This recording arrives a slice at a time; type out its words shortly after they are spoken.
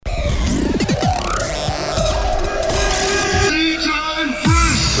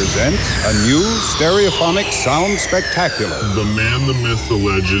presents a new stereophonic sound spectacular. The man, the myth, the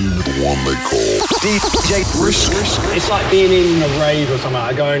legend, the one they call DJ Brisk. It's like being in a rave or something,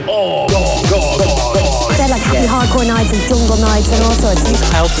 like going, oh, God. They're like happy hardcore nights and jungle nights and all sorts.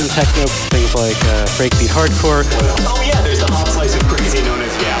 House and techno, things like breakbeat hardcore. Oh yeah, there's the hot slice of crazy known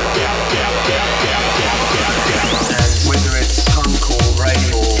as yeah. And whether it's punkcore, rave,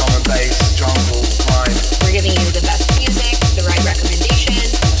 or drum and bass, jungle, grime. We're giving you the best music, the right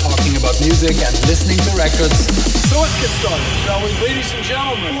recommendations. Talking about music and listening to records. So let's get started, shall we? Ladies and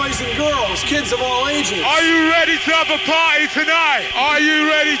gentlemen, boys and girls, kids of all ages. Are you ready to have a party tonight? Are you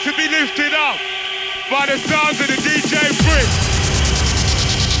ready to be lifted up by the sounds of the DJ Brisk?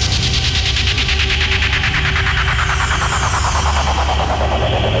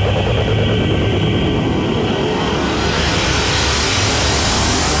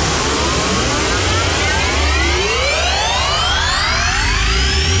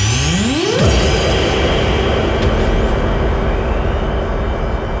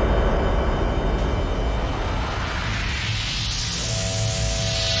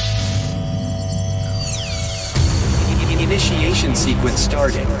 Initiation sequence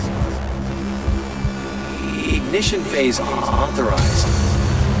starting. Ignition phase authorized.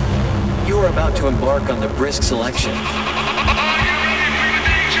 You are about to embark on the Brisk selection.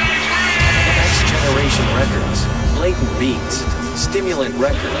 Next generation records, blatant beats, stimulant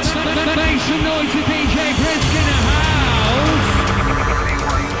records. Make some noise for DJ Brisk in the house.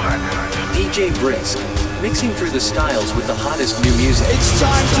 DJ Brisk, mixing through the styles with the hottest new music. It's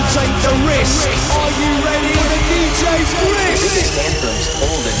time to take the risk. Are you ready for DJ Brisk? Biggest anthems,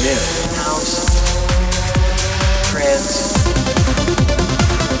 old and new. House, trance,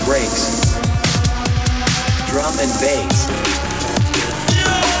 breaks, drum and bass,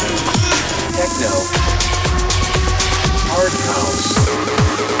 techno, hard house,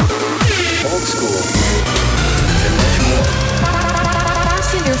 old school, and much more.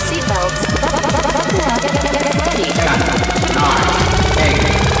 Fasten your seatbelts. Get ready. 10, 9, 8,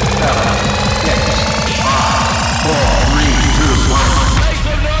 7, 6, 5, 4, 3, 2, 1. Make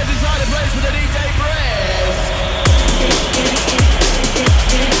some noise inside the place for the DJ Brisk.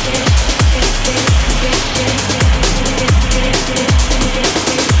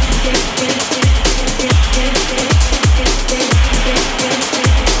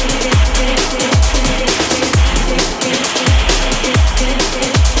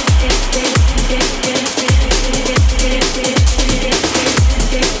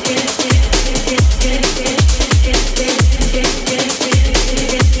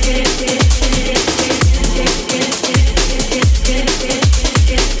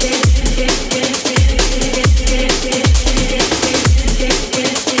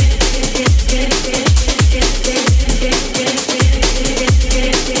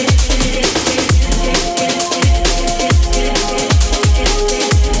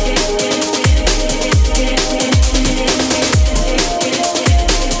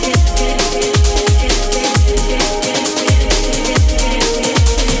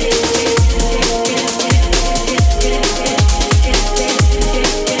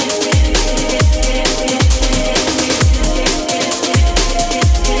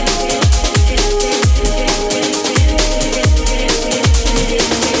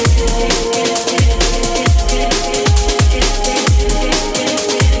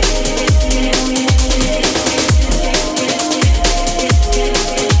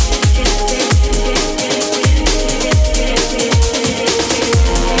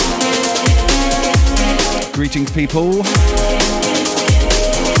 People.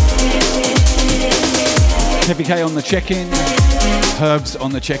 Heavy K on the check-in, Herbs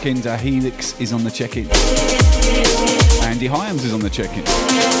on the check-in, Helix is on the check-in, Andy Hyams is on the check-in.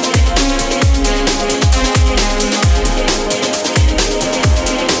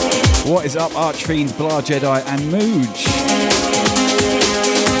 What is up, Archfiend, Blah Jedi and Mooj?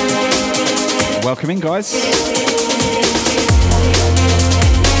 Welcome in, guys.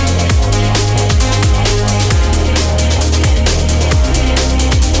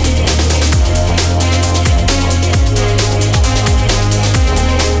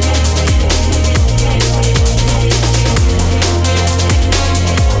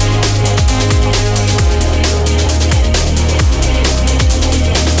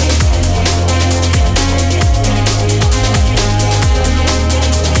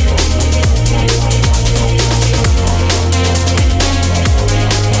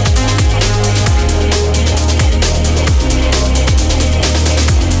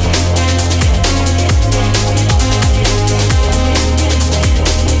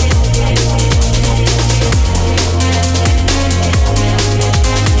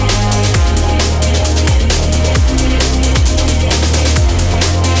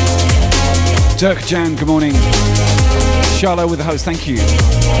 Dirk Jan, good morning. Charlo with the host, thank you.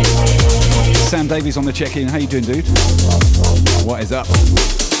 Sam Davies on the check-in. How you doing, dude? What is up?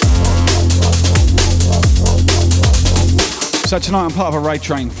 So tonight I'm part of a raid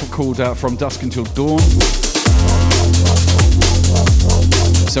train called From Dusk Until Dawn.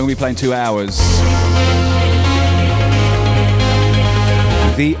 So we'll be playing 2 hours.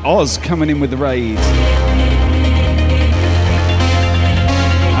 The Oz coming in with the raid.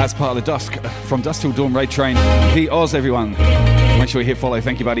 As part of the From Dusk Till Dawn raid train. The Oz, everyone. Make sure you hit follow.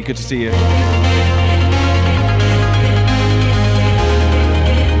 Thank you, buddy. Good to see you.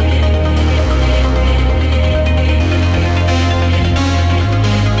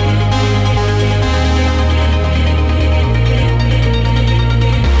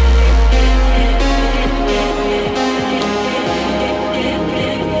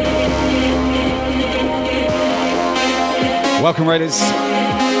 Welcome, Raiders.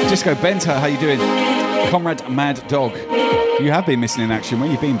 Disco Benta, how you doing? Comrade Mad Dog. You have been missing in action. Where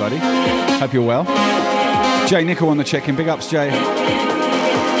you been, buddy? Hope you're well. Jay Nickel on the check-in. Big ups, Jay.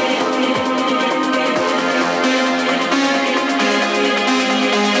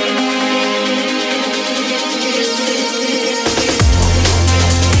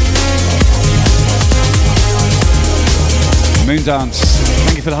 Moondance.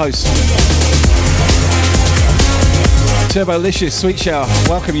 Thank you for the host. Turbolicious, Sweet Shower,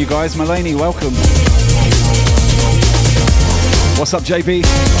 welcome you guys. Mulaney, welcome. What's up, JB?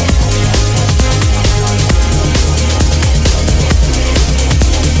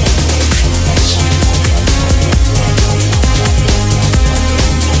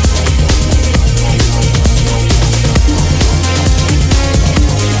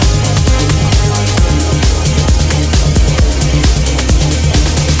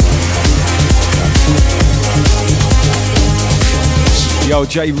 Yo,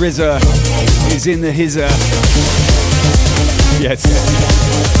 Jay Rizza is in the hizzer. Yes.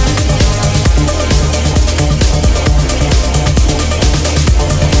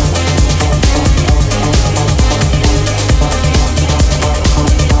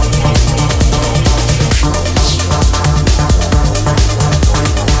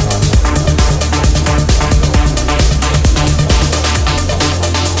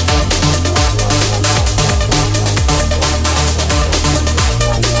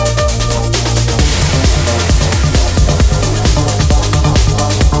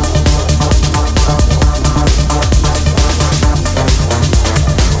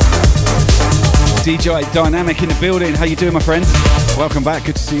 DJ Dynamic in the building. How you doing, my friend? Welcome back.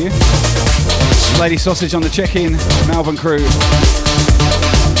 Good to see you. Lady Sausage on the check-in. Melbourne crew.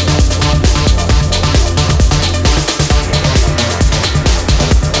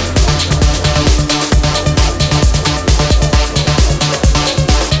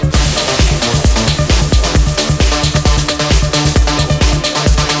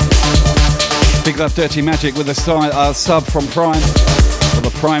 Big love, Dirty Magic with a sub from Prime. Or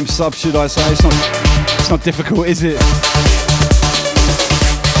the Prime sub, should I say? It's not difficult, is it?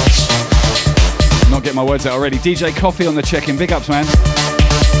 Not getting my words out already. DJ Coffee on the check-in. Big ups, man.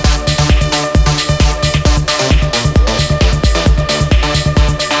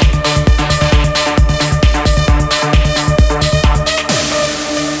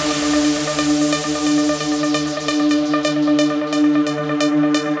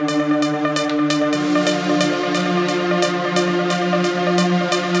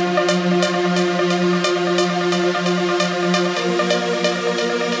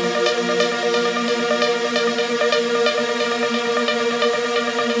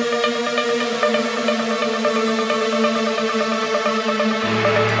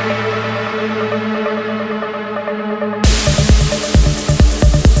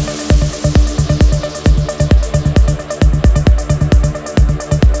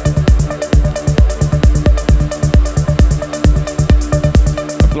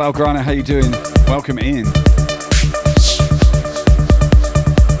 Blaugrana, how you doing? Welcome in.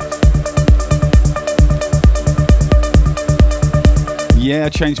 Yeah, I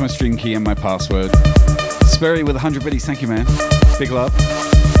changed my stream key and my password. Sperry with 100 biddies, thank you, man. Big love.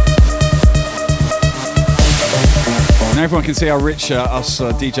 Now everyone can see how rich us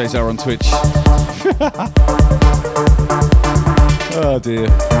DJs are on Twitch. Oh dear.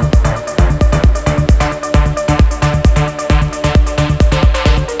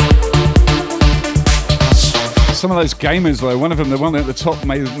 Some of those gamers though, one of them, the one at the top,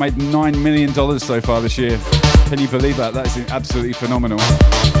 made $9 million so far this year. Can you believe that? That is absolutely phenomenal.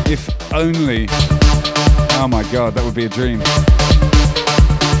 If only. Oh my God, that would be a dream.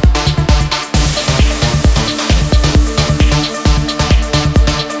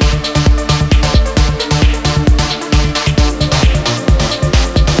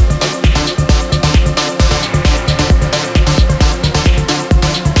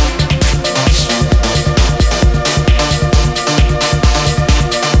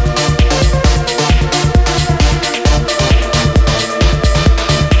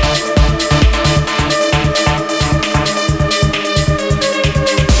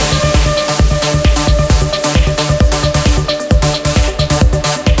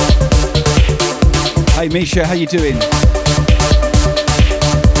 Misha, how you doing?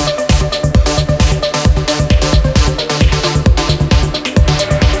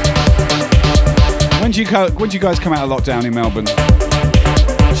 When do you guys come out of lockdown in Melbourne?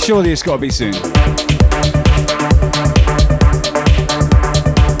 Surely it's got to be soon.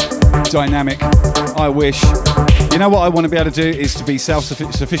 Dynamic. I wish. You know what I want to be able to do is to be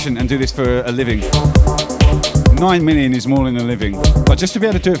self-sufficient and do this for a living. 9 million is more than a living. But just to be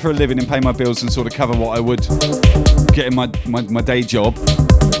able to do it for a living and pay my bills and sort of cover what I would get in my day job,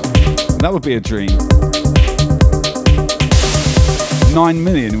 that would be a dream. 9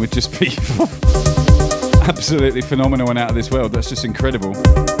 million would just be absolutely phenomenal and out of this world. That's just incredible.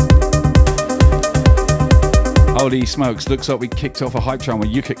 Holy smokes, looks like we kicked off a hype train. Well,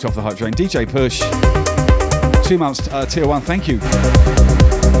 you kicked off the hype train. DJ Push, 2 months, tier 1, thank you.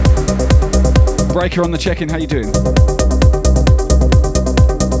 Breaker on the check-in, how you doing?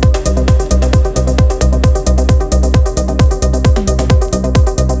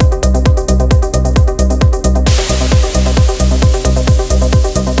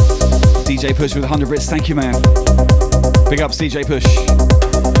 DJ Push with 100 bits, thank you, man. Big ups, DJ Push.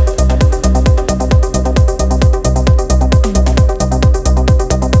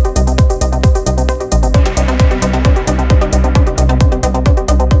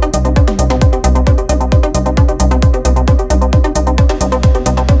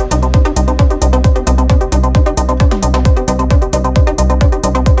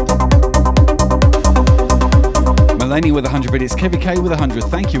 With 100 bits, Kevin K with 100.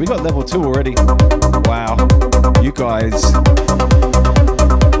 Thank you. We got level 2 already. Wow, you guys.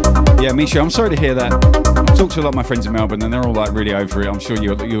 Yeah, Misha, I'm sorry to hear that. I've talked to a lot of my friends in Melbourne, and they're all like really over it. I'm sure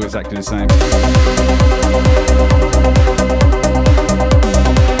you're exactly the same.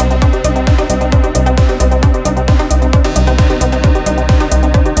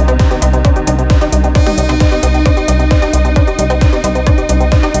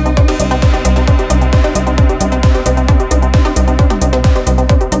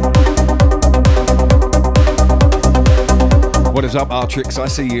 What is up, Artrix? I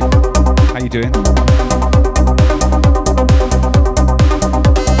see you. How you doing?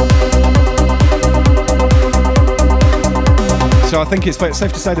 So I think it's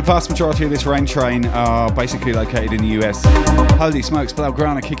safe to say the vast majority of this rain train are basically located in the US. Holy smokes,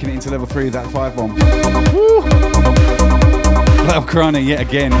 Blaugrana kicking it into level 3 with that 5-bomb. Woo! Blaugrana yet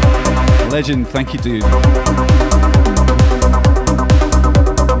again. Legend, thank you, dude.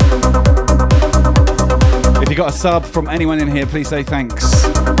 If you got a sub from anyone in here, please say thanks.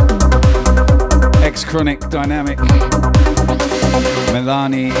 X-Chronic, Dynamic,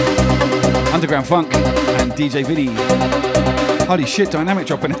 Melani, Underground Funk, and DJ Viddy. Holy shit, Dynamic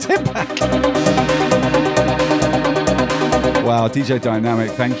dropping a 10-pack. Wow, DJ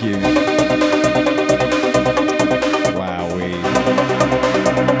Dynamic, thank you. Wowee.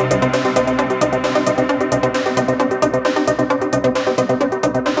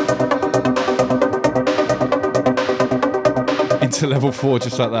 Into level 4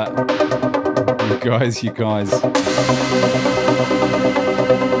 just like that. You guys.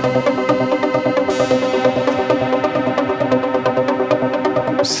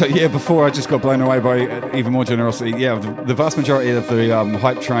 So yeah, before I just got blown away by even more generosity. Yeah, the vast majority of the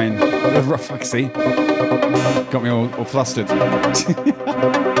hype train, see, got me all flustered.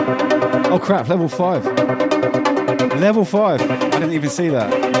 Oh crap, level 5. Level 5. I didn't even see that.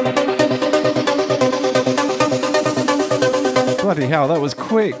 Bloody hell, that was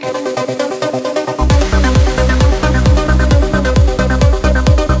quick.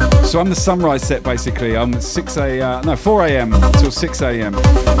 So I'm the sunrise set basically. I'm 4 a.m. till 6 a.m.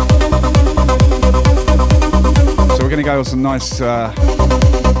 So we're gonna go on some nice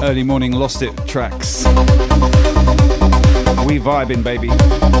early morning Lost It tracks. We vibing, baby.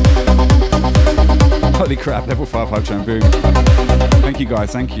 Holy crap, level 5 hype train, boom. Thank you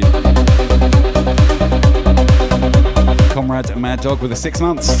guys, thank you. Comrade Mad Dog with a 6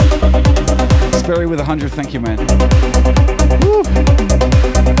 months. Sperry with 100, thank you, man. Woo.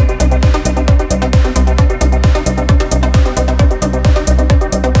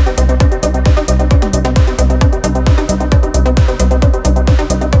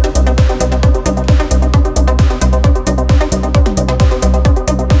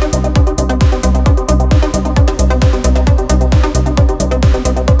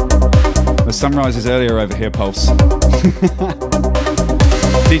 The sunrise is earlier over here, Pulse.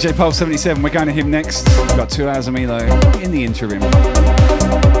 DJ Pulse 77, we're going to him next. We've got 2 hours of me though, in the interim. I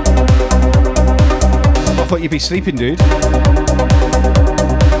thought you'd be sleeping, dude.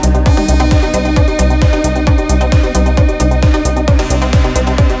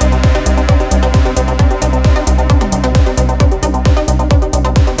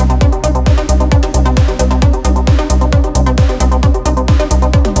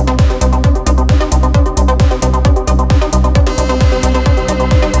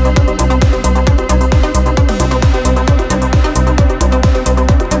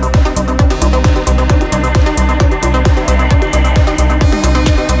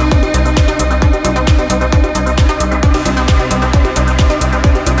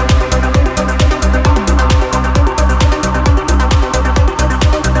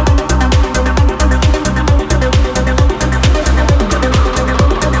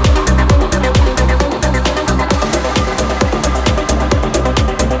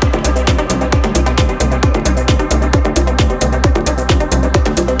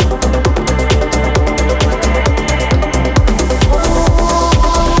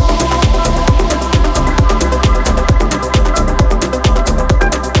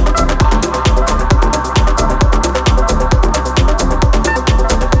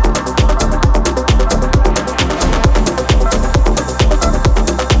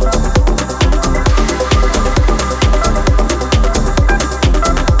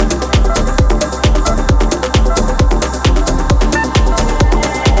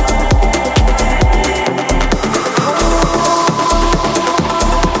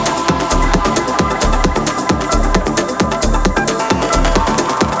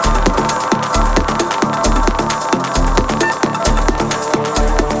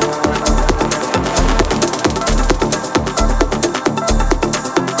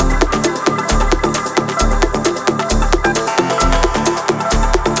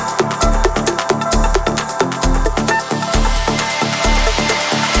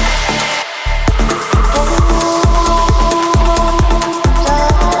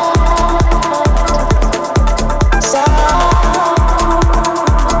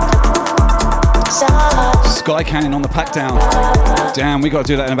 pack down. Damn, we got to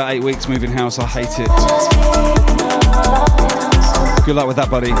do that in about 8 weeks, moving house. I hate it. Good luck with that,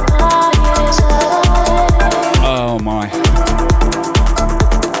 buddy. Oh my.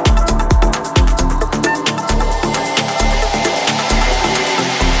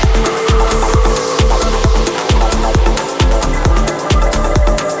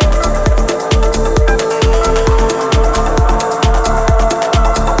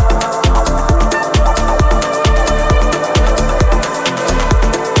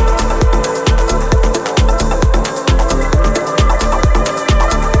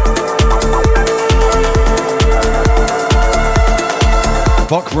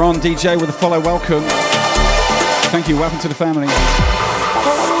 Bok Ron DJ with a follow, welcome. Thank you, welcome to the family.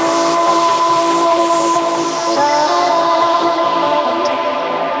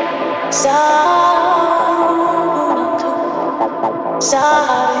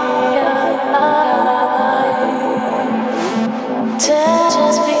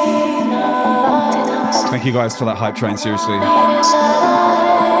 Thank you guys for that hype train, seriously.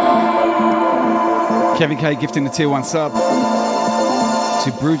 Kevin K gifting the tier 1 sub.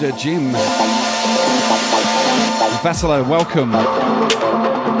 To Bruder Jim. Vassalo, welcome.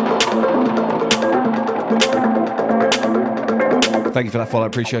 Thank you for that follow,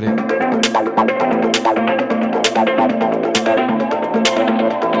 appreciate it.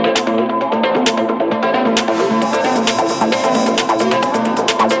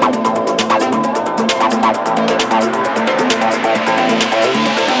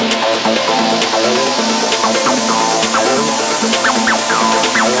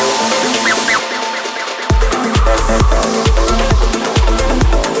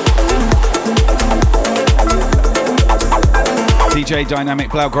 DJ Dynamic,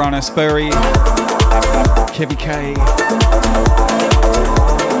 Blaugrana, Spurry, Kevy K,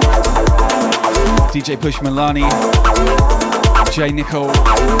 DJ Push Milani, Jay Nicole,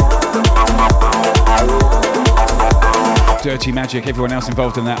 Dirty Magic, everyone else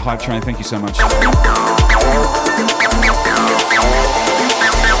involved in that hype train, thank you so much.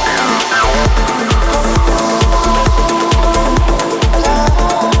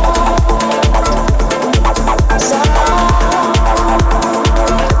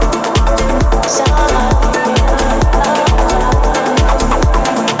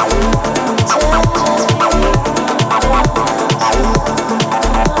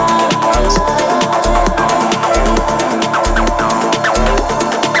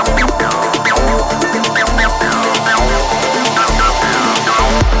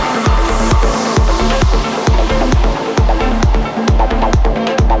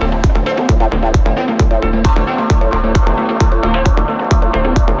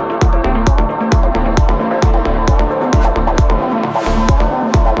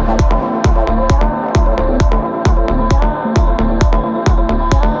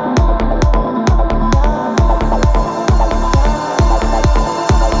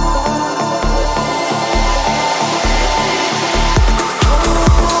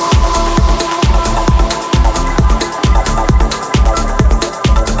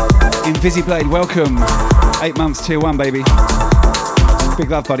 Vizzy Blade, welcome. 8 months, tier 1, baby. Big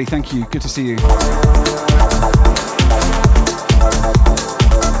love, buddy. Thank you. Good to see you.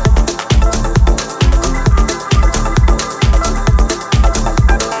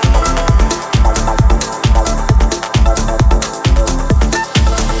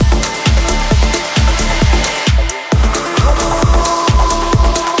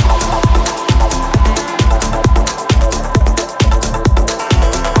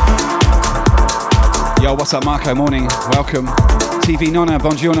 What's up, Marco? Morning. Welcome. TV Nonna,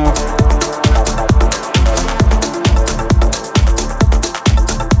 buongiorno.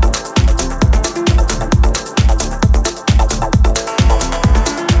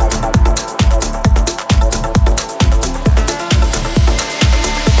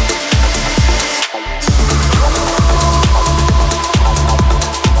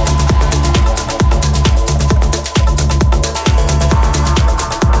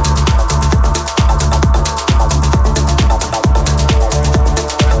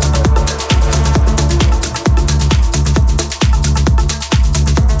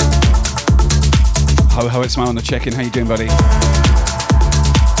 Ho, it's Smile on the check-in. How you doing, buddy?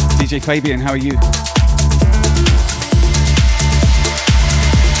 DJ Fabian, how are you?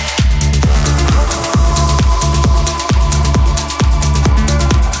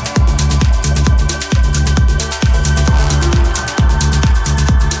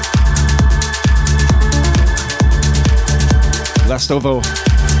 Lastovo,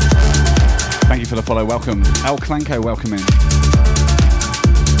 thank you for the follow. Welcome. Al Clanko, welcome in.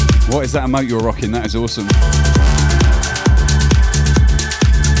 What is that emote you're rocking? That is awesome.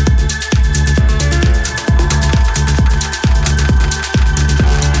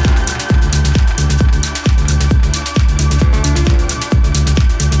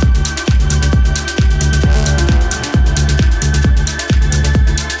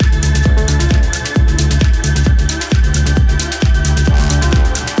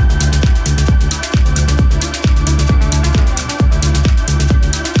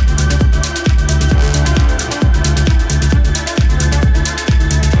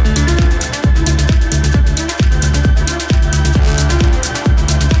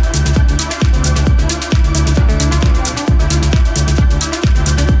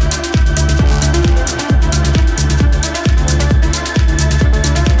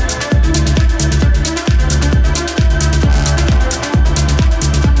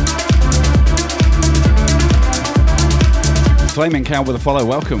 Flaming Cow with a follow,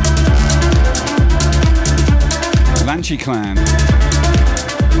 welcome. Lanchi Clan,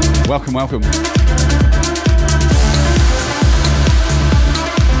 welcome, welcome.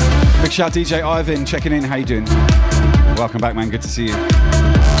 Big shout DJ Ivan, checking in, how you doing? Welcome back, man, good to see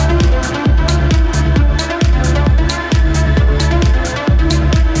you.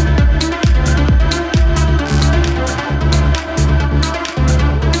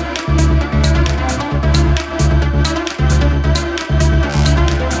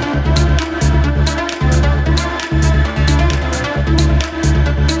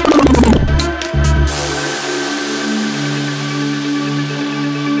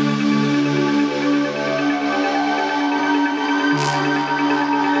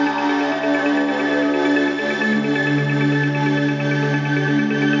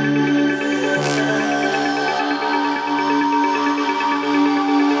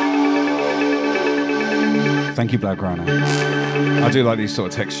 Thank you, Blaugrana. I do like these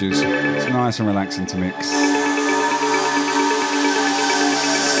sort of textures. It's nice and relaxing to mix.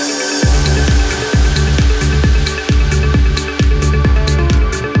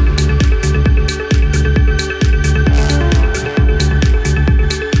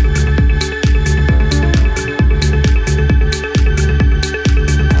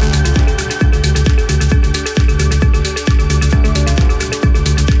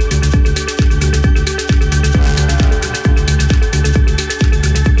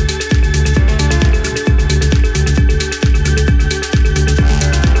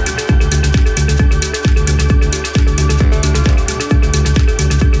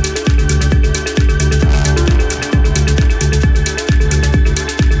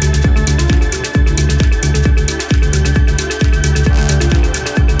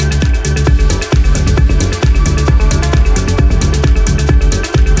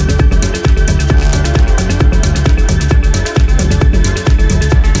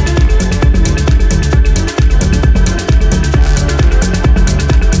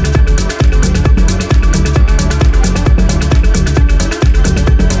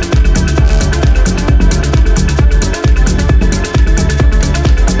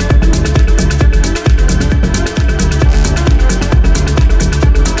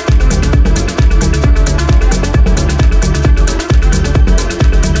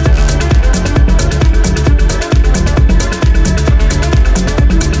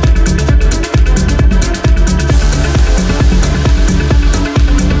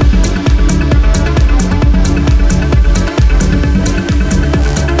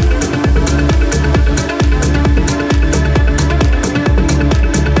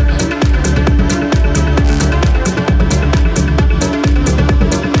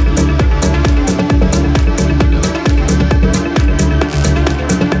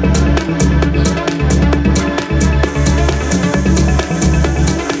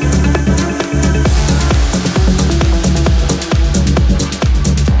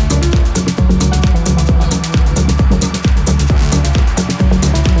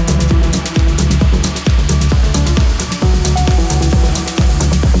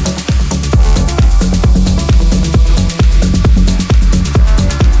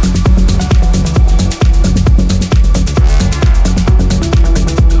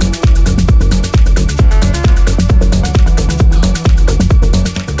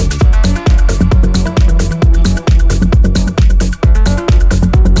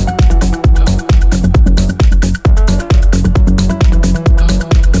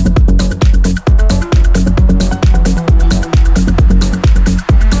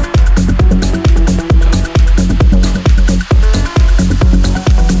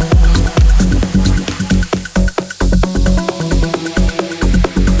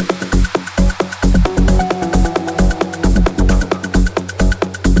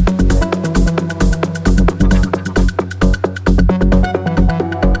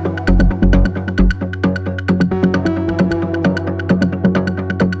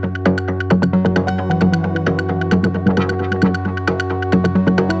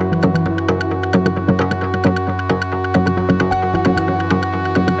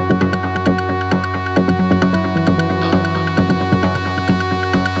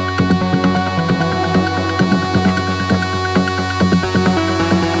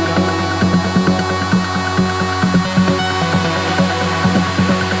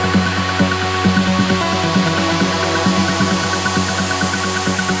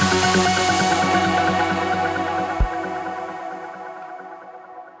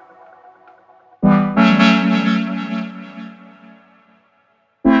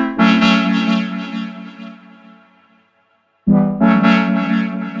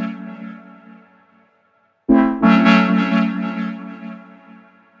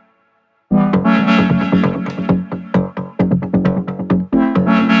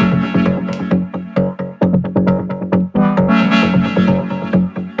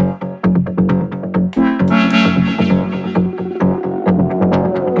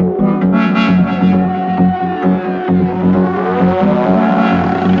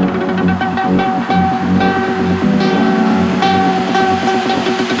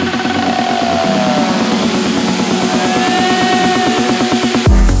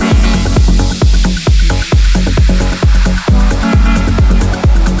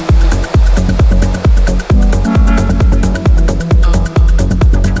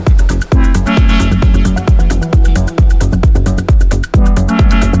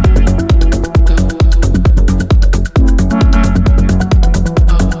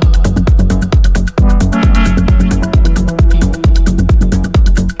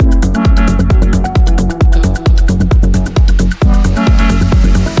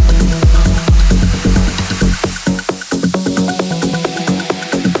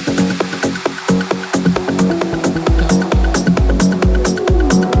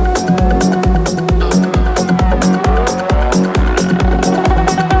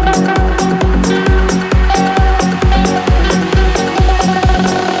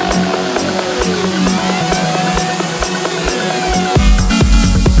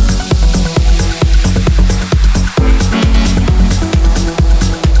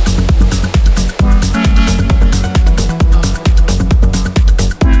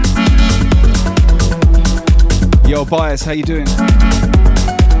 girl Bias, how you doing?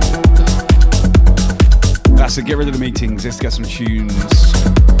 That's it, get rid of the meetings, let's get some tunes.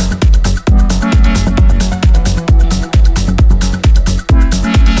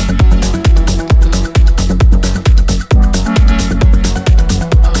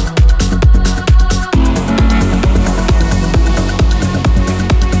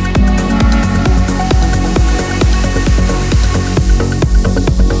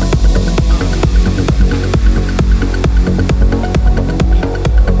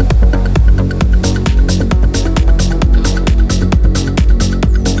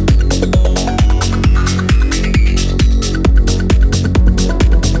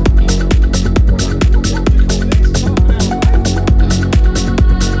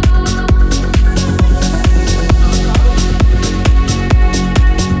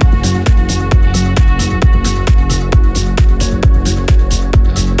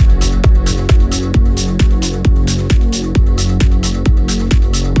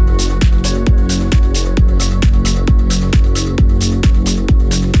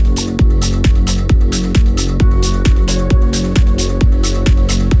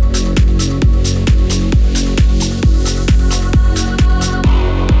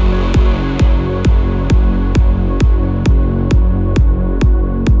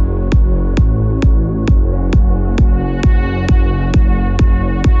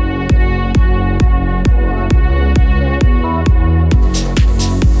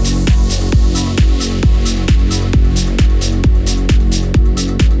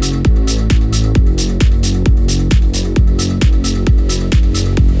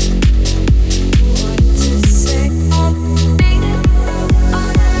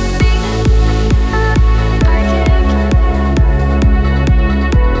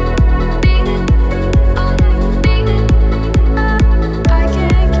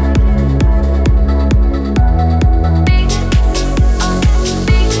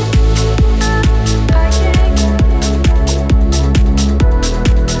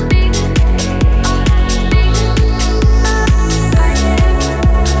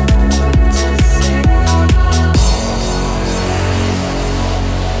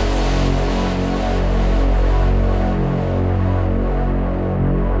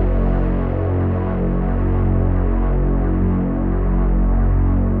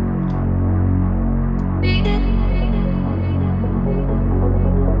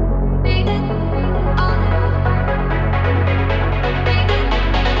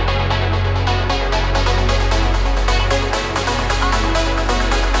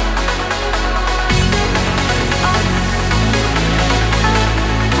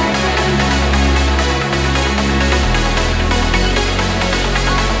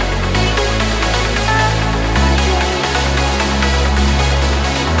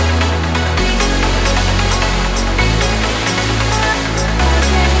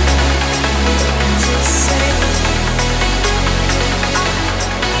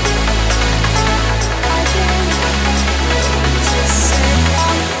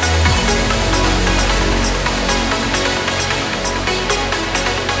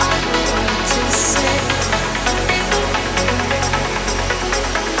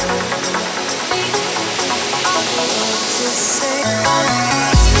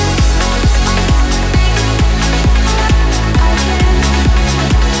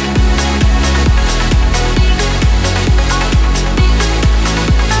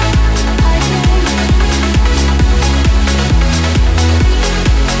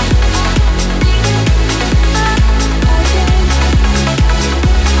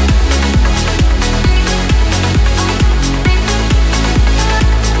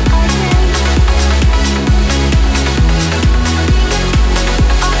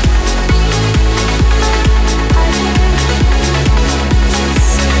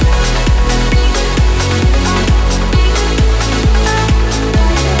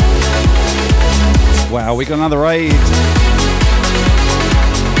 Wow, we got another raid.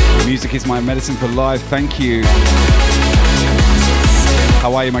 Music is my medicine for life. Thank you.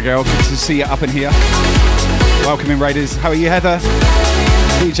 How are you, my girl? Good to see you up in here. Welcome in, Raiders. How are you, Heather?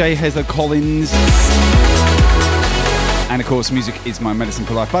 DJ Heather Collins. And of course, music is my medicine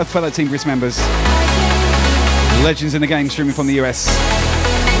for life. Both fellow Team Brisk members. Legends in the game, streaming from the US.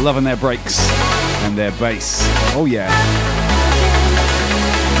 Loving their breaks and their bass. Oh yeah.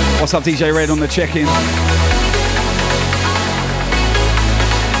 What's up, DJ Red on the check-in?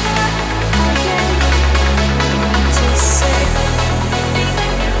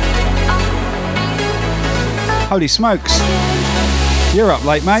 Holy smokes. You're up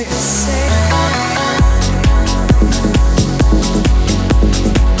late, mate.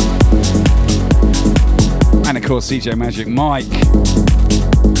 And of course, CJ Magic Mike.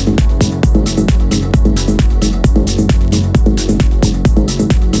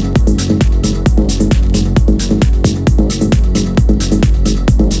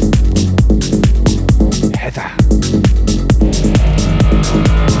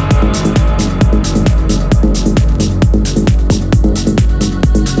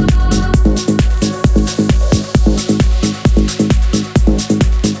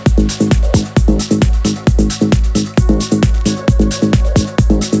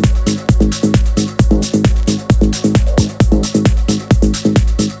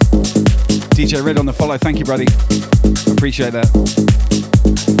 DJ Red on the follow, thank you, buddy. Appreciate that.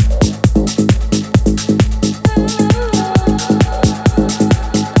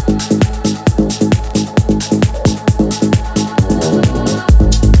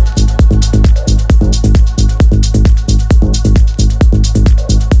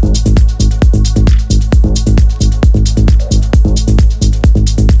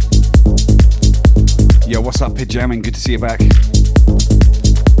 Yo, what's up, Pid Jamming? Good to see you back.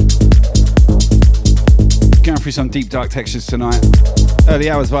 Going through some deep dark textures tonight. Early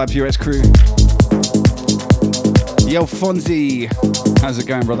hours vibes, US crew. Yo, Fonzie. How's it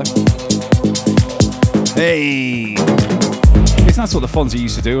going, brother? Hey. It's that's what the Fonzie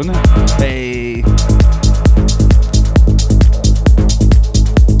used to do, isn't it? Hey.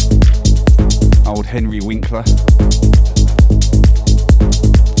 Old Henry Winkler.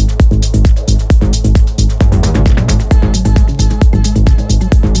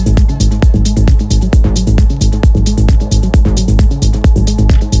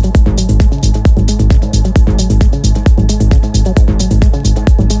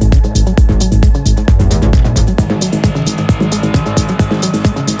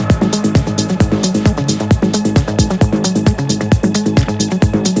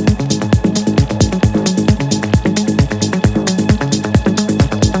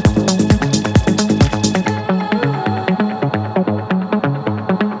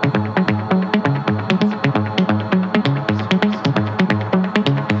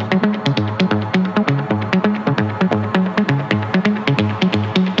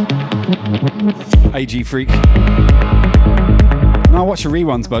 AG Freak. No, watch the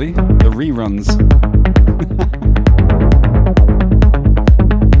reruns, buddy. The reruns.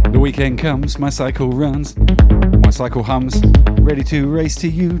 The weekend comes, my cycle runs, my cycle hums, ready to race to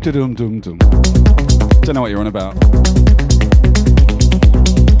you. Dum dum dum. Don't know what you're on about.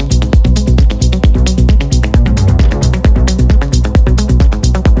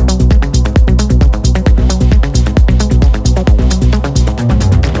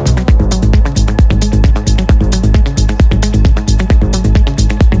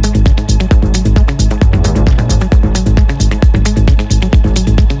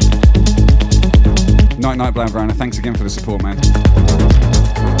 Night Brown Browner, thanks again for the support, man.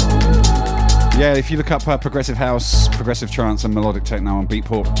 Yeah, if you look up progressive house, progressive trance and melodic techno on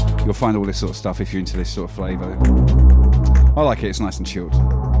Beatport, you'll find all this sort of stuff if you're into this sort of flavour. I like it, it's nice and chilled.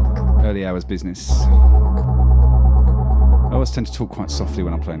 Early hours business. I always tend to talk quite softly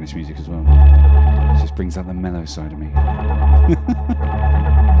when I'm playing this music as well. It just brings out the mellow side of me.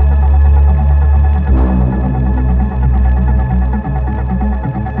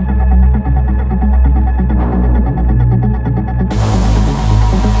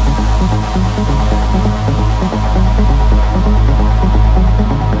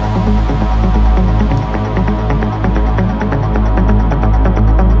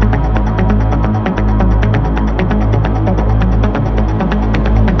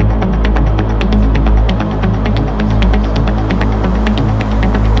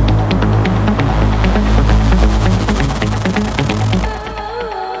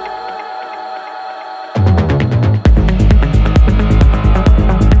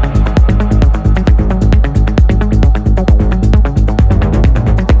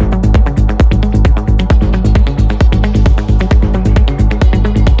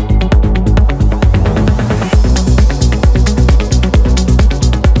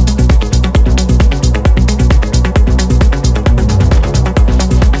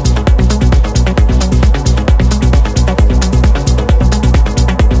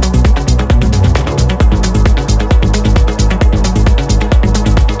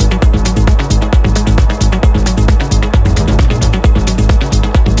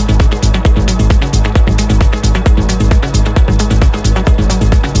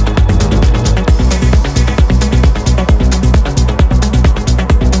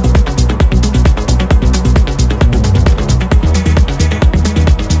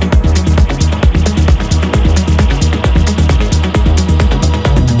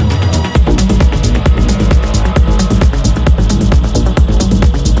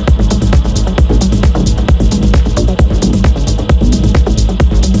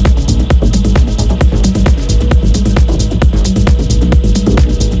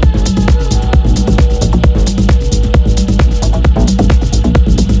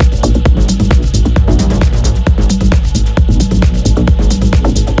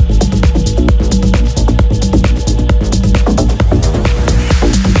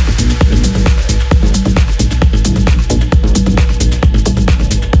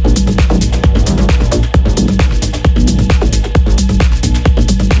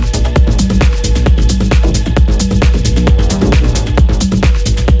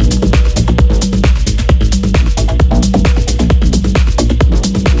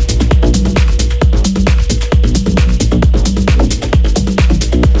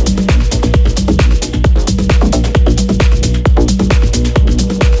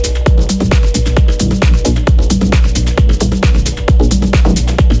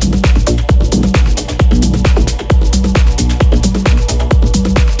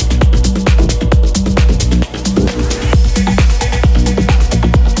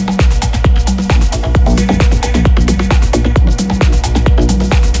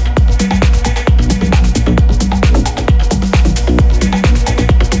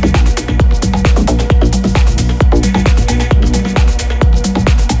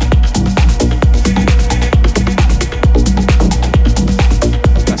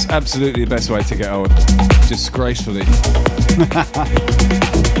 absolutely the best way to get old. Disgracefully.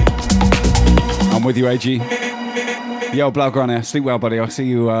 I'm with you, AG. Yo, Blaugrana, sleep well, buddy. I'll see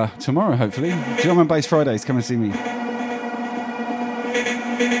you tomorrow, hopefully. Drum and Bass Fridays, come and see me.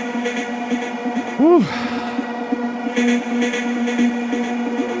 Woo.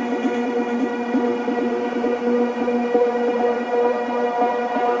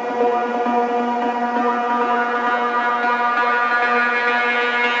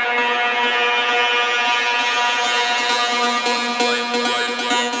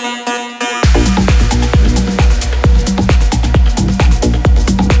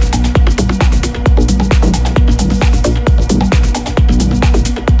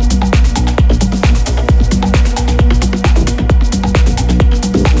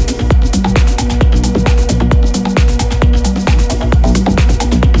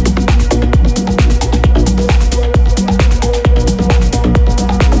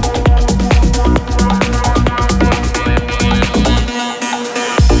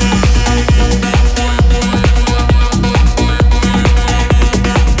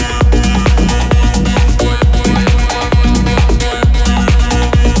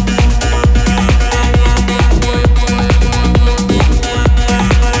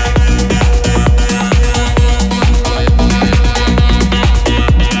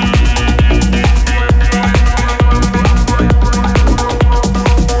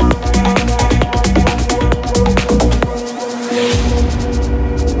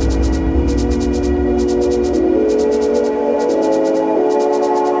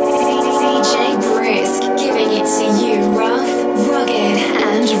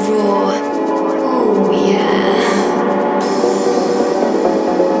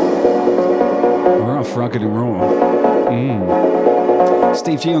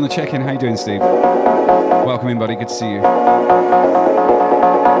 G on the check-in. How you doing, Steve? Welcome in, buddy. Good to see you.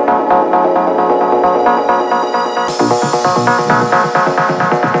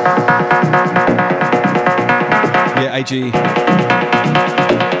 Yeah, AG.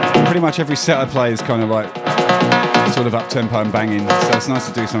 Pretty much every set I play is kind of like sort of up-tempo and banging, so it's nice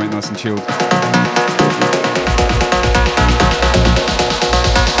to do something nice and chilled.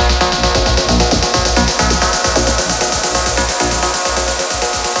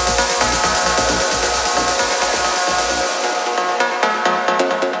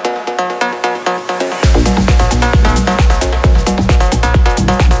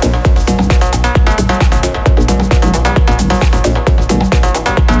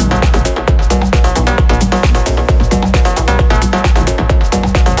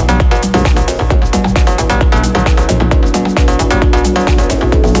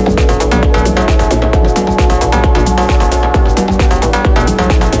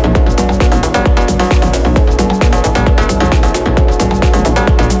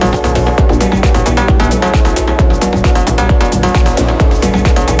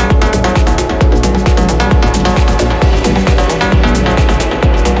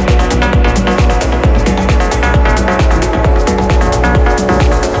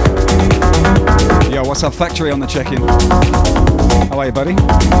 What's up, Factory on the check-in? How are you, buddy?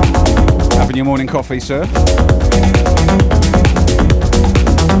 Having your morning coffee, sir?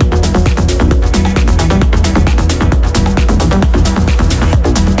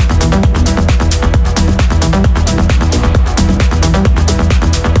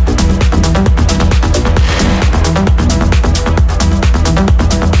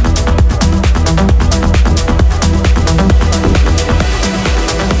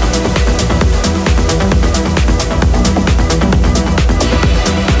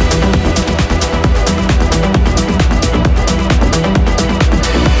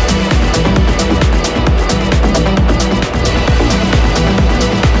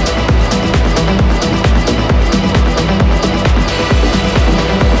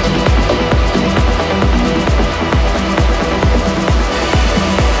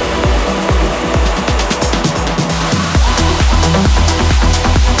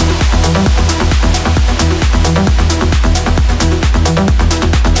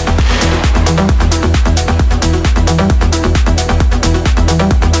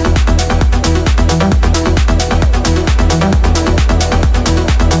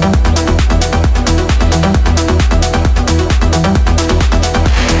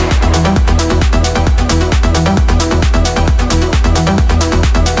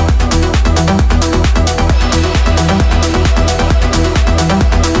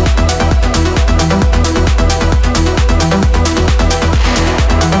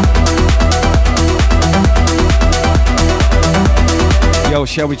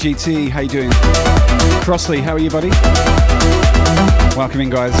 Shelby GT, how you doing? Crossley, how are you, buddy? Welcome in,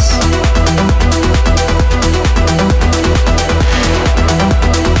 guys.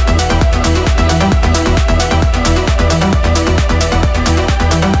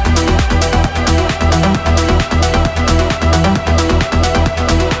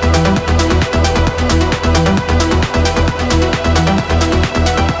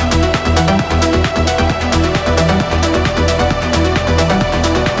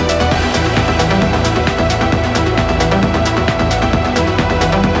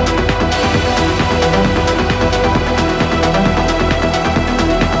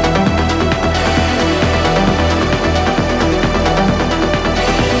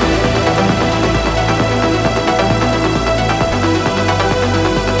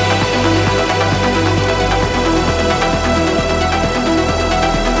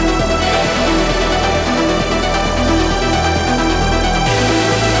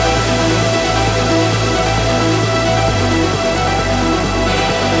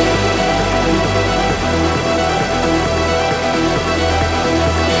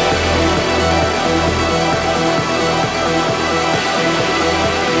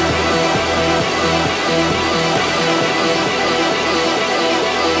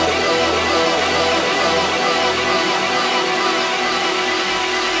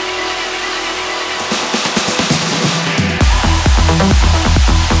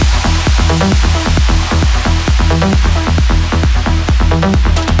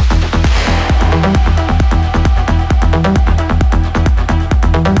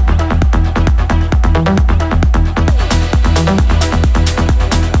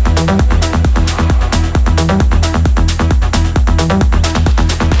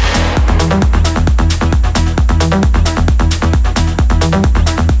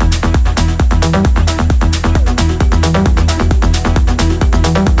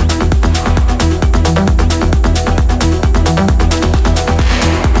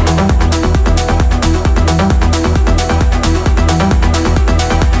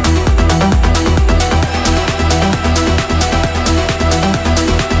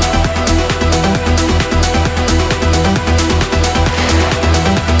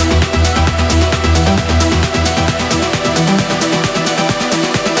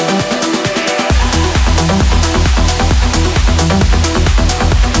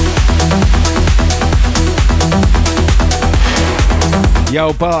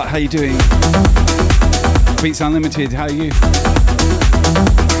 Yo, Bart, how you doing? Beats Unlimited, how are you?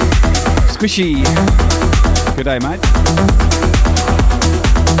 Squishy, good day, mate.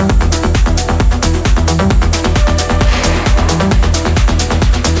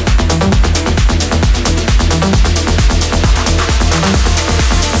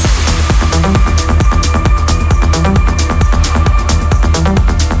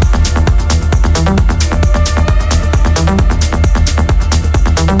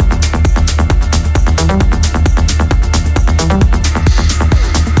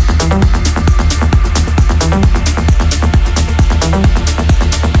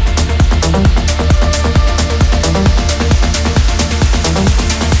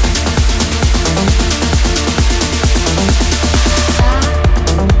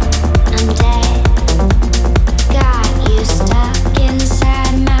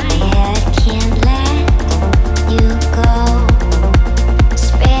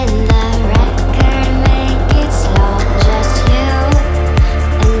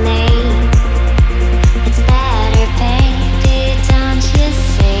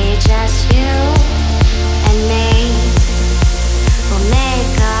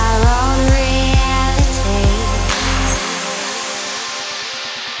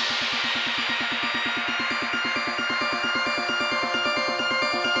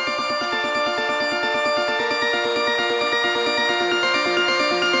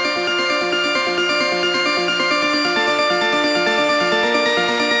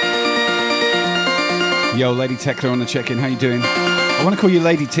 Yo, Lady Tickler on the check-in. How you doing? I want to call you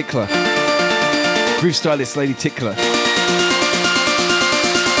Lady Tickler. Groove stylist Lady Tickler.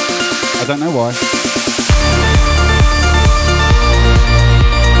 I don't know why.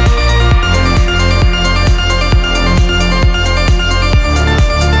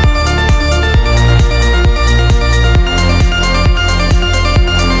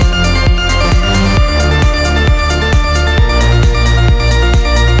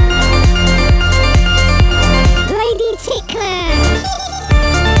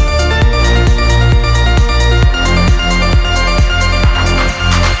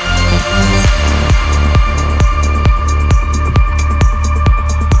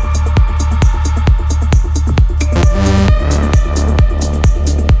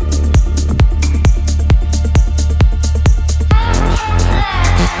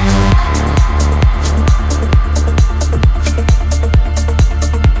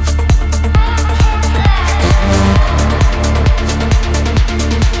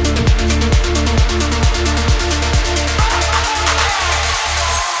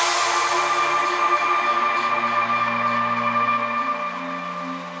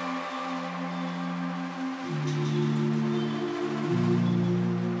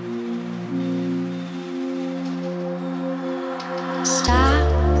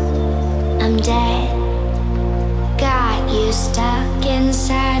 dead. Got you stuck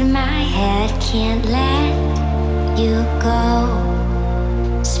inside my head, can't let you go.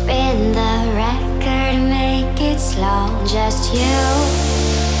 Spin the record, make it slow. Just you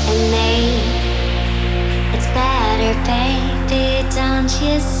and me. It's better, baby, don't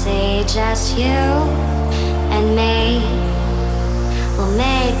you see? Just you and me. We'll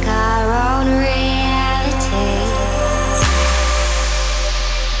make our own reality.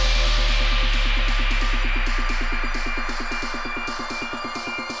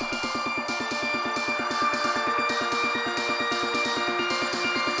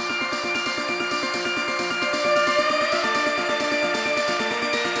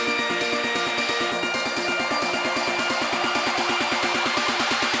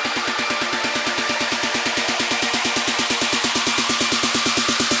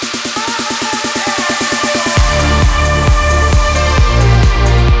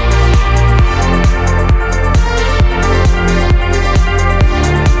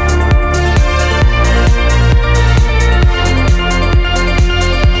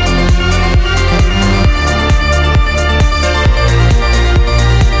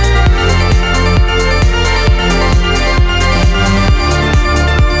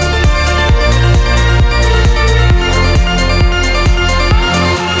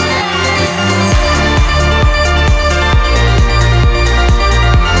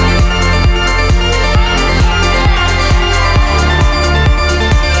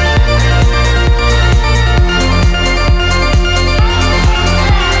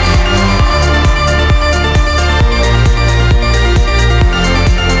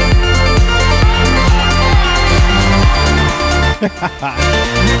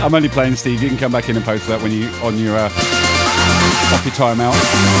 I'm only playing, Steve. You can come back in and post that when you on your off your time out.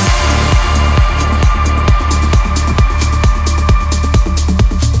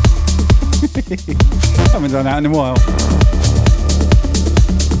 Haven't done that in a while.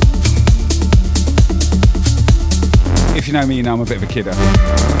 If you know me, you know I'm a bit of a kidder.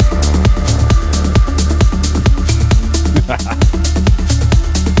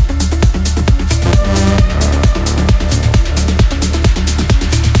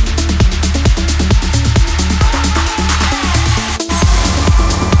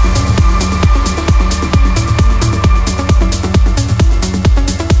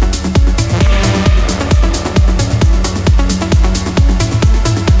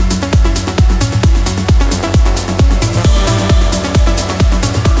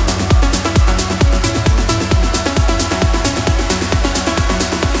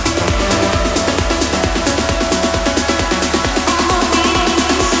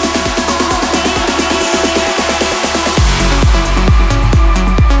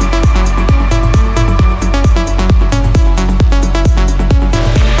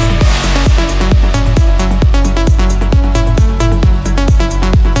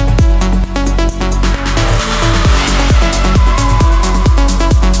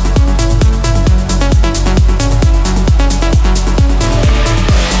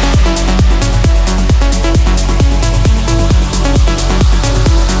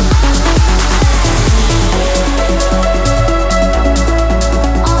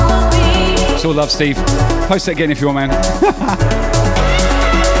 Love, Steve. Post it again if you want, man.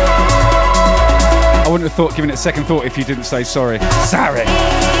 I wouldn't have thought, given it a second thought, if you didn't say sorry. Sorry.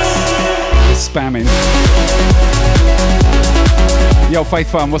 Just spamming. Yo,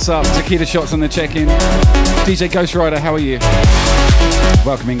 Faith Fun, what's up? Tequila Shots on the check-in. DJ Ghost Rider, how are you?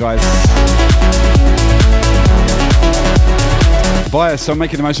 Welcome in, guys. Bias, so I'm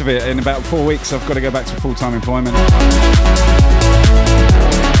making the most of it. In about 4 weeks, I've got to go back to full-time employment.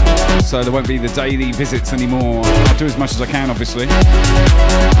 So there won't be the daily visits anymore. I'll do as much as I can, obviously.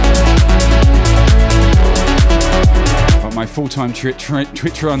 But my full-time Twitch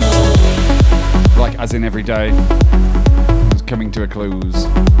run, like as in every day, is coming to a close.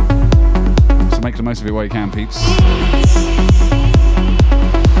 So make the most of it while you can, peeps.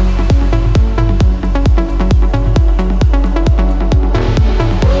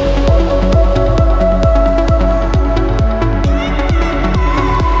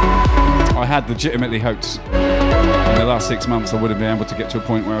 I had legitimately hoped in the last 6 months I would have been able to get to a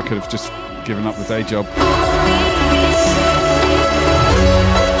point where I could have just given up the day job.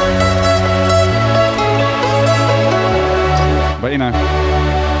 But you know,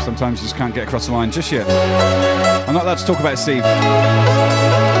 sometimes you just can't get across the line just yet. I'm not allowed to talk about it, Steve.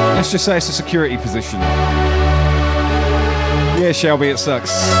 Let's just say it's a security position. Yeah, Shelby, it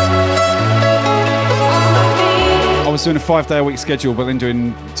sucks. I was doing a 5-day-a-week schedule, but then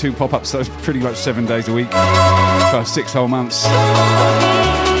doing 2 pop-ups, so pretty much 7 days a week for 6 whole months.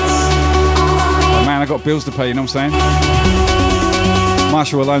 man. I got bills to pay, you know what I'm saying?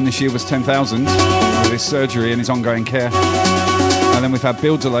 Marshall alone this year was 10,000 with his surgery and his ongoing care. And then we've had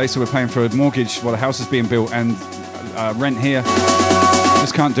bill delay, so we're paying for a mortgage while the house is being built and rent here.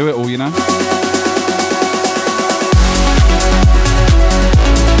 Just can't do it all, you know?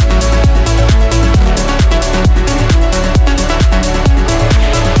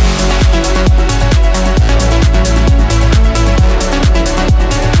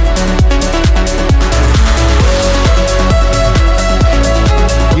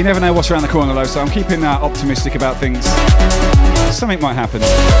 You never know what's around the corner though, so I'm keeping optimistic about things. Something might happen.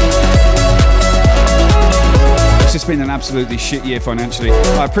 It's just been an absolutely shit year financially.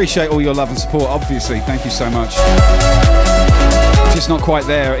 I appreciate all your love and support, obviously. Thank you so much. Just not quite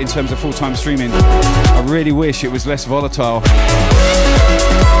there in terms of full-time streaming. I really wish it was less volatile.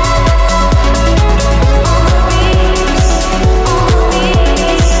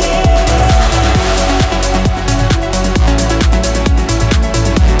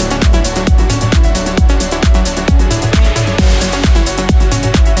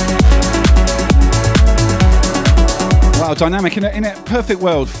 Dynamic. In a perfect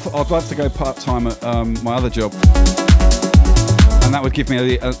world, I'd love to go part-time at my other job, and that would give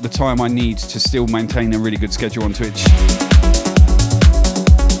me the time I need to still maintain a really good schedule on Twitch.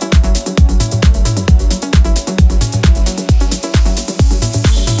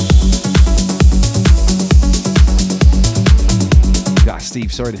 Ah,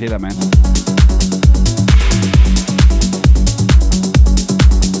 Steve, sorry to hear that, man.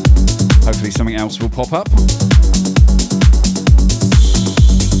 Hopefully something else will pop up.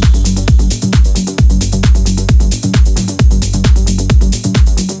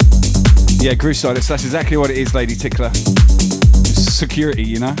 Yeah, Grusitis, that's exactly what it is, Lady Tickler. It's security,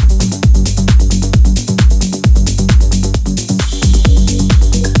 you know?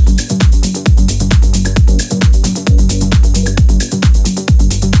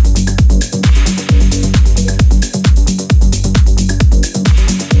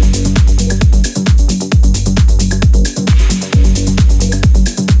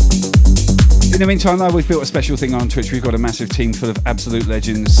 In the meantime, though, we've built a special thing on Twitch. We've got a massive team full of absolute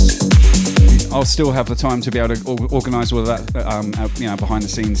legends. I'll still have the time to be able to organise all of that, behind the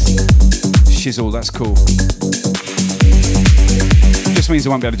scenes shizzle. That's cool. Just means I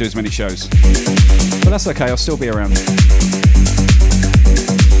won't be able to do as many shows, but that's okay. I'll still be around.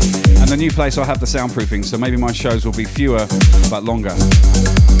 And the new place, I'll have the soundproofing, so maybe my shows will be fewer but longer.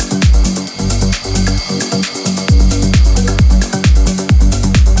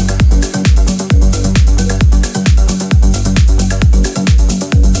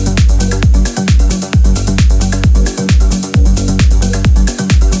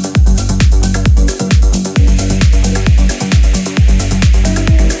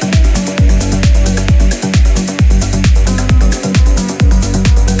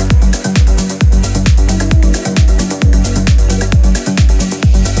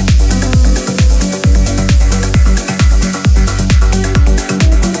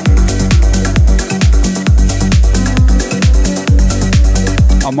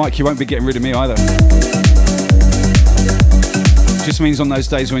 Mike, you won't be getting rid of me either. Just means on those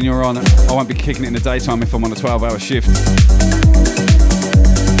days when you're on, I won't be kicking it in the daytime if I'm on a 12-hour shift.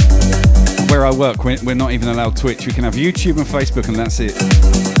 Where I work, we're not even allowed Twitch. We can have YouTube and Facebook and that's it.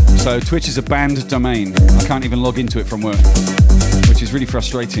 So Twitch is a banned domain. I can't even log into it from work, which is really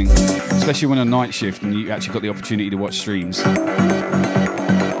frustrating, especially when on a night shift and you actually got the opportunity to watch streams.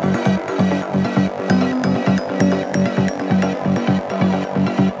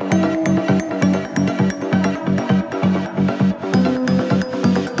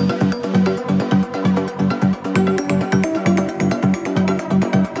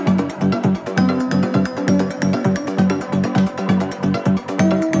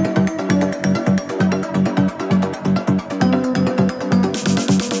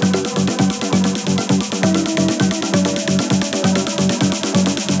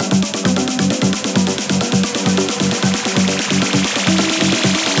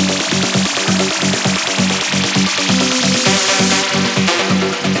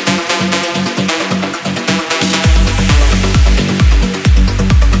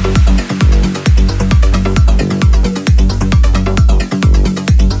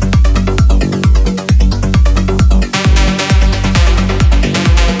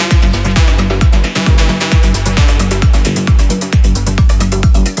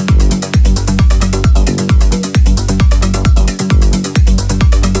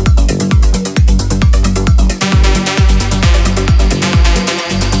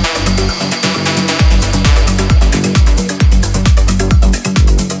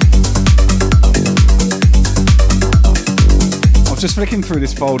 just flicking through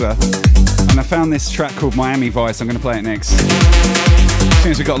this folder and I found this track called Miami Vice. I'm going to play it next. As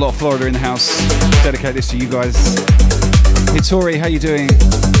soon as we've got a lot of Florida in the house, dedicate this to you guys. Hitori, how you doing?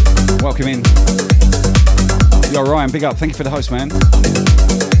 Welcome in. Yo, Ryan, big up. Thank you for the host, man.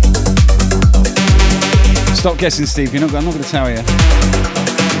 Stop guessing, Steve. I'm not going to tell you.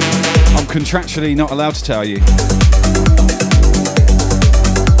 I'm contractually not allowed to tell you.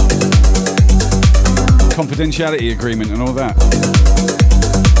 Confidentiality agreement and all that.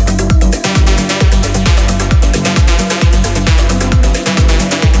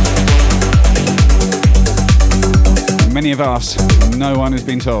 Many of us, no one has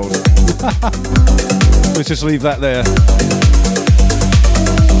been told. Let's just leave that there.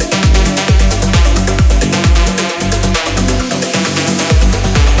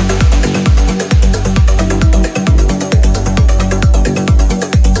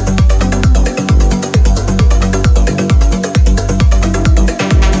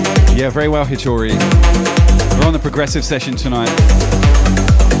 Yeah, very well, Hitori. We're on the progressive session tonight.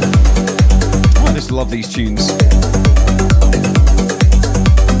 Oh, I just love these tunes.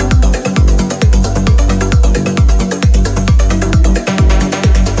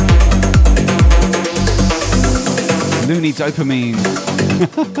 Loony Dopamine.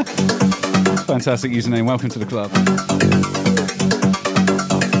 Fantastic username. Welcome to the club.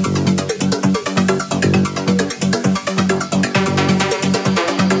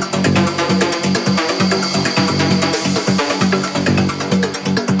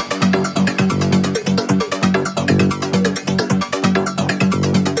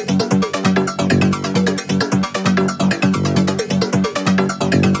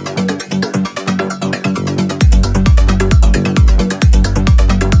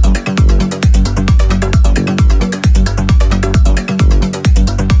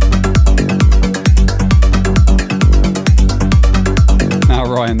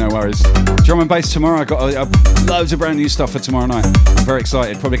 Drum and bass tomorrow. I got loads of brand new stuff for tomorrow night. I'm very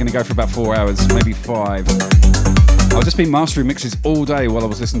excited. Probably going to go for about 4 hours, maybe 5. I've just been mastering mixes all day while I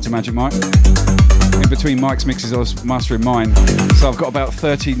was listening to Magic Mike. In between Mike's mixes, I was mastering mine. So I've got about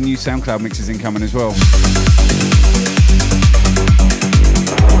 30 new SoundCloud mixes incoming as well.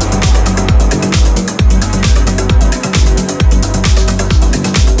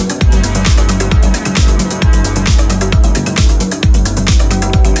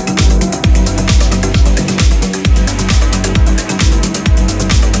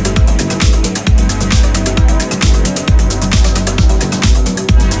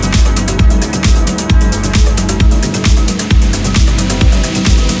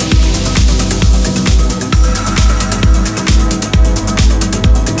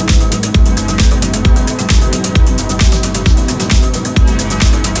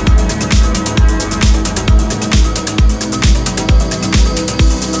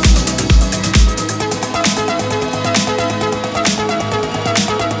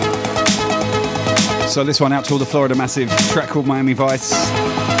 So this one out to all the Florida Massive, track called Miami Vice.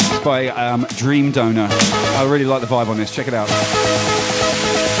 It's by Dream Donor. I really like the vibe on this, check it out.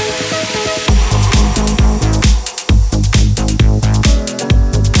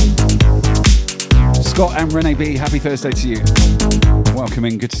 Scott and Renee B, happy Thursday to you. Welcome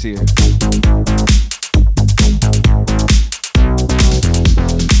in, good to see you.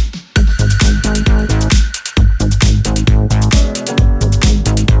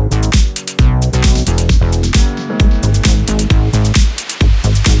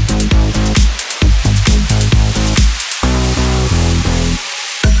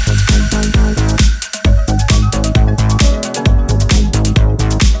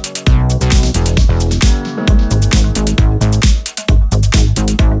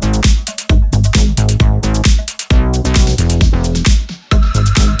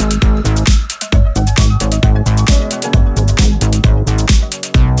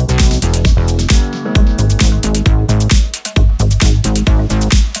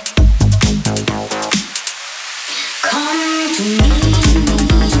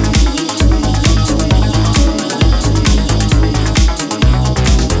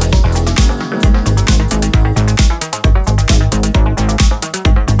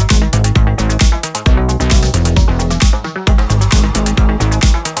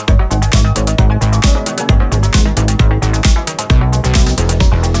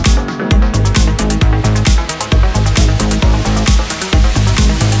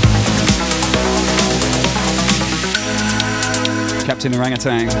 In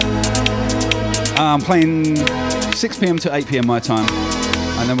Orangutan. I'm playing 6 p.m. to 8 p.m. my time,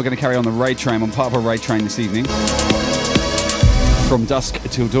 and then we're going to carry on the raid train. I'm part of a raid train this evening. From Dusk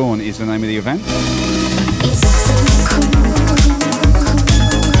Till Dawn is the name of the event.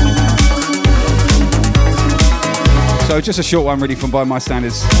 So just a short one really from by my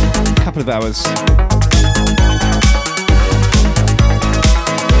standards, a couple of hours.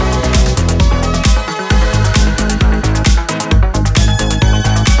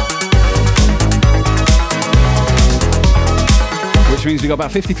 Which means we've got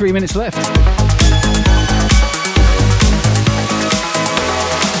about 53 minutes left.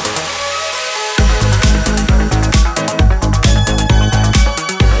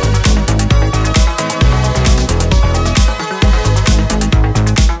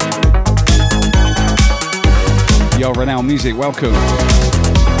 Yo, Renown Music, welcome to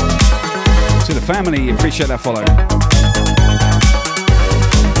the family. Appreciate that follow.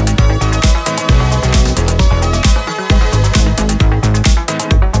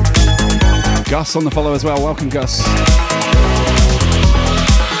 Gus on the follow as well. Welcome, Gus.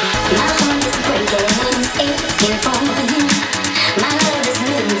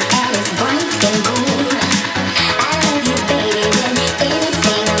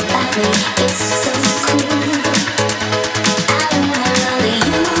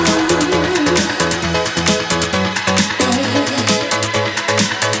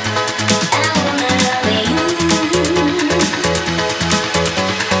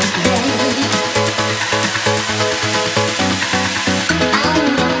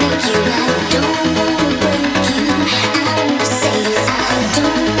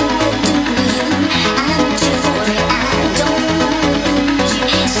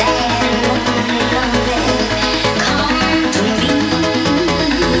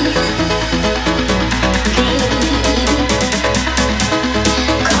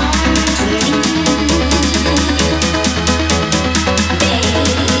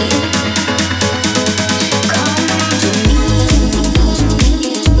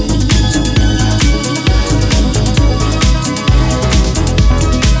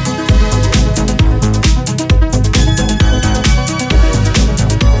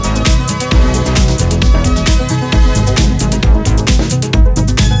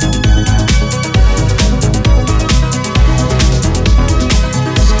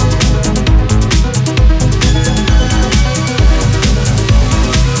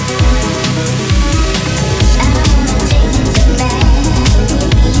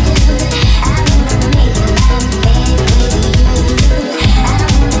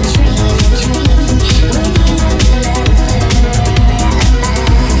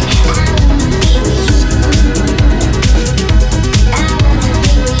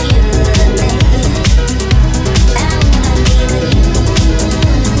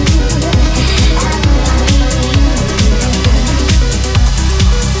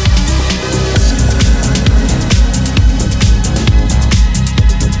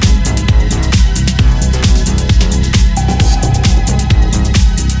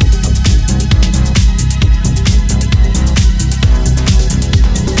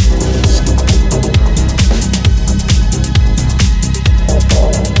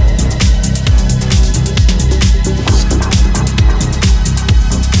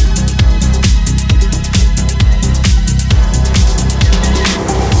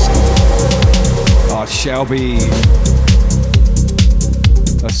 Shelby,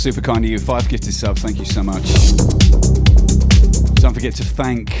 that's super kind of you. 5 gifted subs, thank you so much. Don't forget to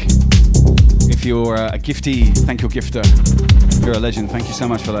thank, if you're a giftee, thank your gifter. You're a legend, thank you so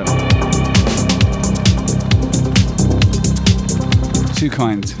much for that. Too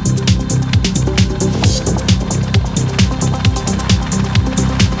kind.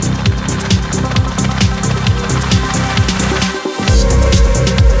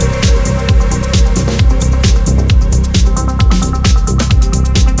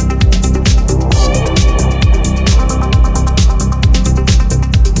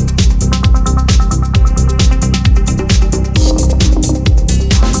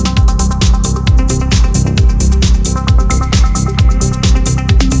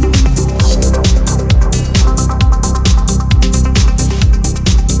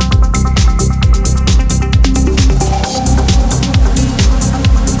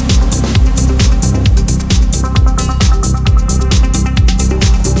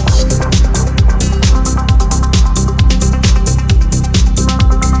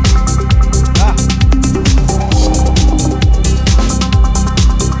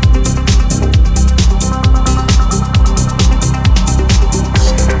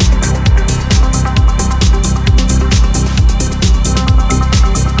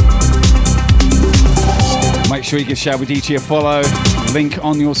 Sure you give Shelby DT a follow. Link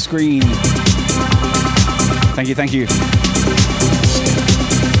on your screen. Thank you, thank you.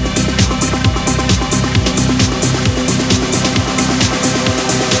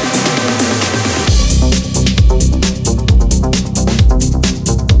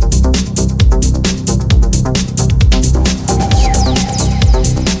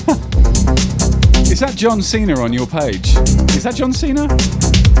 John Cena on your page. Is that John Cena?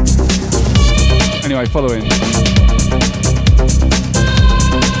 Anyway, follow him.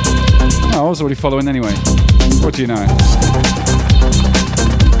 Oh, I was already following anyway. What do you know?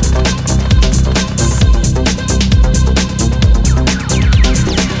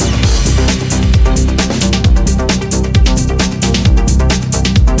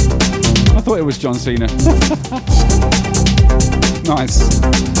 I thought it was John Cena. Nice.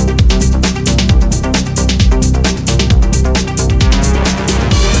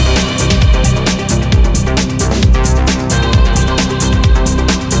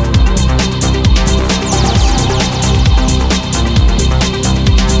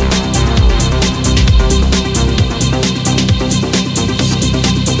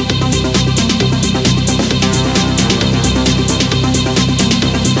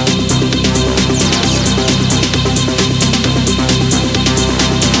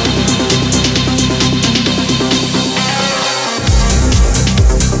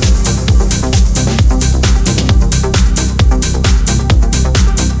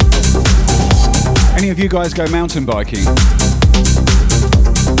 Of you guys go mountain biking?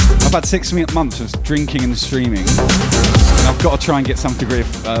 I've had 6 months of drinking and streaming, and I've got to try and get some degree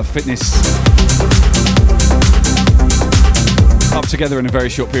of fitness up together in a very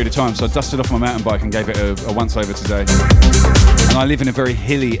short period of time. So I dusted off my mountain bike and gave it a once over today. And I live in a very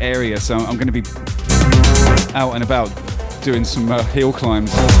hilly area, so I'm going to be out and about doing some hill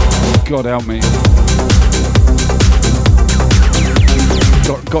climbs. God help me.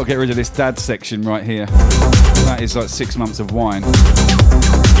 Got to get rid of this dad section right here. That is like 6 months of wine.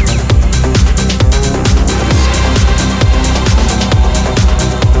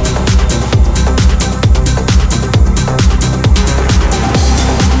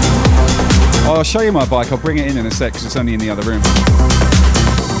 I'll show you my bike. I'll bring it in a sec because it's only in the other room.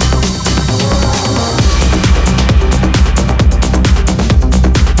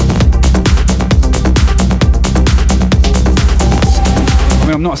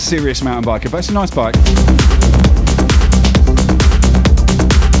 I'm not a serious mountain biker, but it's a nice bike.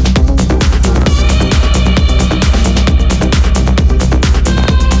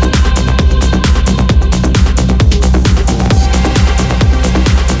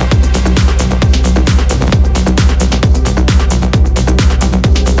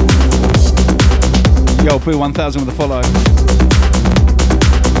 Yo, Boo 1000 with a follow.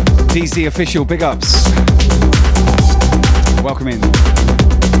 DZ official, big ups. Welcome in.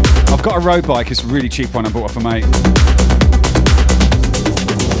 I've got a road bike, it's a really cheap one I bought off a mate.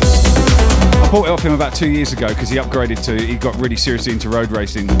 I bought it off him about 2 years ago because he got really seriously into road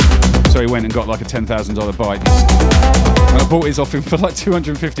racing. So he went and got like a $10,000 bike. And I bought his off him for like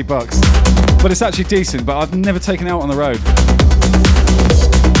 $250. But it's actually decent, but I've never taken it out on the road.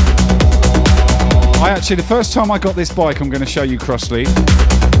 The first time I got this bike, I'm going to show you Crossley.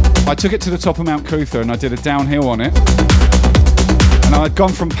 I took it to the top of Mount Cootha and I did a downhill on it. And I'd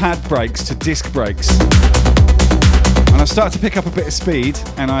gone from pad brakes to disc brakes. And I started to pick up a bit of speed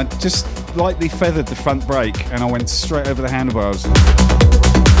and I just lightly feathered the front brake and I went straight over the handlebars.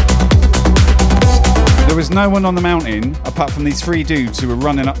 There was no one on the mountain apart from these 3 dudes who were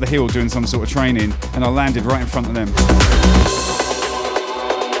running up the hill doing some sort of training, and I landed right in front of them.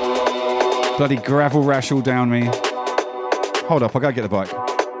 Bloody gravel rash all down me. Hold up, I gotta get the bike.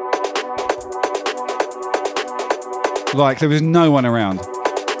 Like, there was no one around.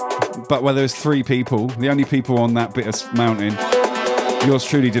 But where there was 3 people, the only people on that bit of mountain, yours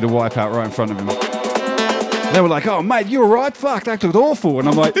truly did a wipeout right in front of him. They were like, oh, mate, you alright? Fuck, that looked awful. And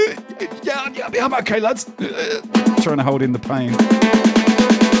I'm like, yeah, I'm okay, lads. Trying to hold in the pain.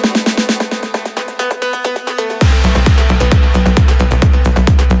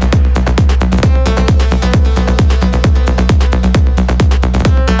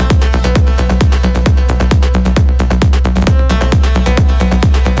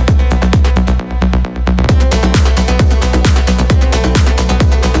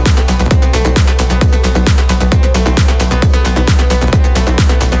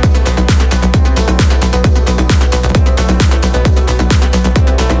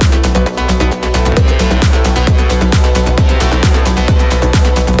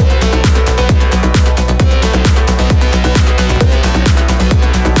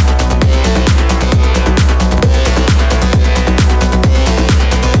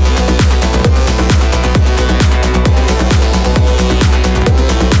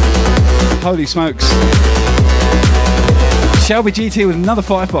 Holy smokes. Shelby GT with another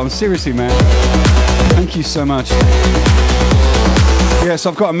 5 bomb. Seriously, man. Thank you so much. Yes,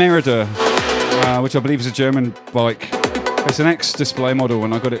 I've got a Merida, which I believe is a German bike. It's an X display model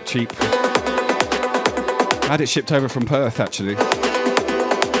and I got it cheap. I had it shipped over from Perth, actually.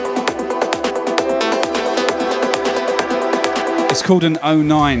 It's called an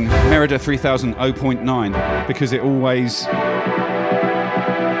 09, Merida 3000 0.9, because it always,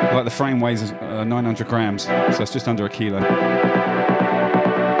 like the frame weighs 900 grams, so it's just under a kilo.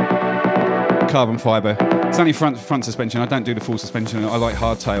 Carbon fibre. It's only front suspension. I don't do the full suspension. I like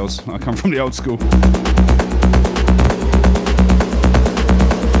hardtails. I come from the old school.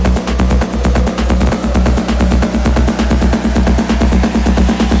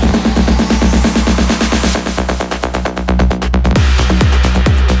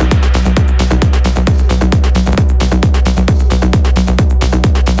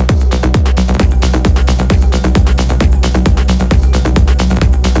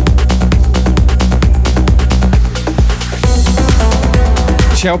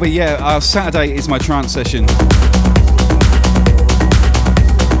 Shelby, yeah, Saturday is my trance session.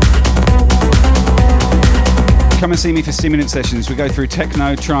 Come and see me for stimulant sessions. We go through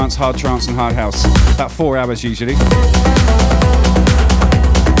techno, trance, and hard house. About 4 hours usually.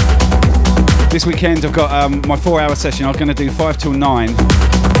 This weekend I've got my 4-hour session. I'm going to do 5 till 9.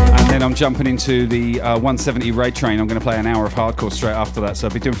 And then I'm jumping into the 170 raid train. I'm going to play an hour of hardcore straight after that. So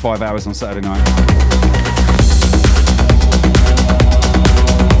I'll be doing 5 hours on Saturday night.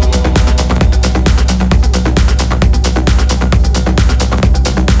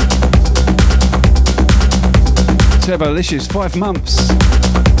 Turbolicious, 5 months.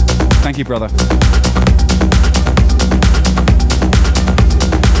 Thank you, brother.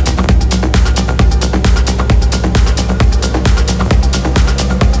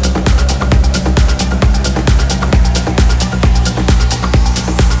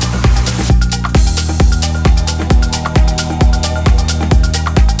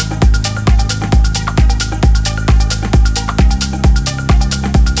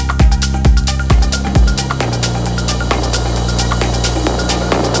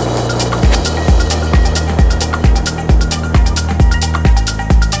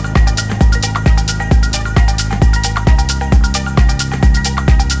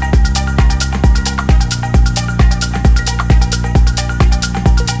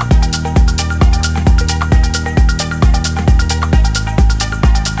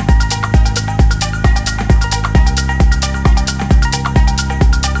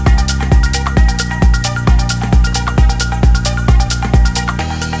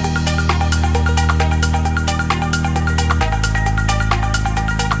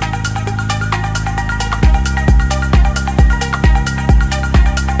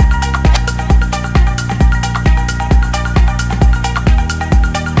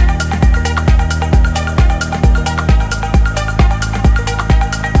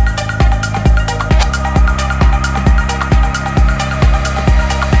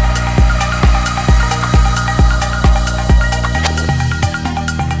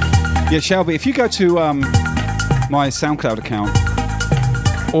 Yeah, Shelby, if you go to my SoundCloud account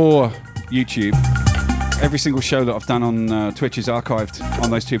or YouTube, every single show that I've done on Twitch is archived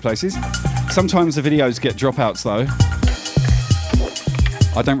on those 2 places. Sometimes the videos get dropouts though.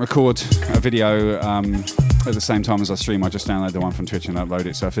 I don't record a video at the same time as I stream. I just download the one from Twitch and upload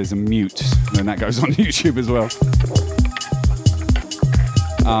it. So if there's a mute, then that goes on YouTube as well.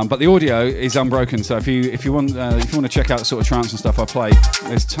 But the audio is unbroken, so if you want to check out the sort of trance and stuff I play,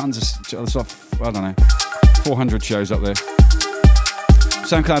 there's tons of stuff. I don't know, 400 shows up there.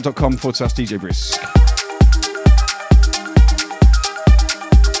 SoundCloud.com/DJ Brisk.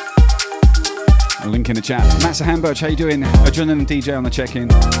 A link in the chat. Matt Hamburg, how you doing? Adrenaline DJ on the check-in.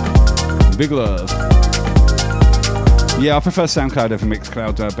 Big love. Yeah, I prefer SoundCloud over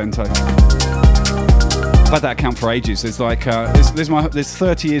Mixcloud, Bento. I've had that account for ages. There's like there's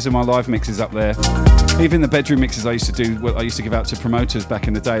 30 years of my live mixes up there. Even the bedroom mixes I used to do, what I used to give out to promoters back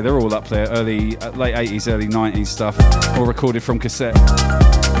in the day, they're all up there. Late 80s, early 90s stuff, all recorded from cassette.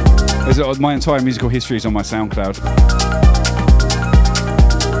 My entire musical history is on my SoundCloud.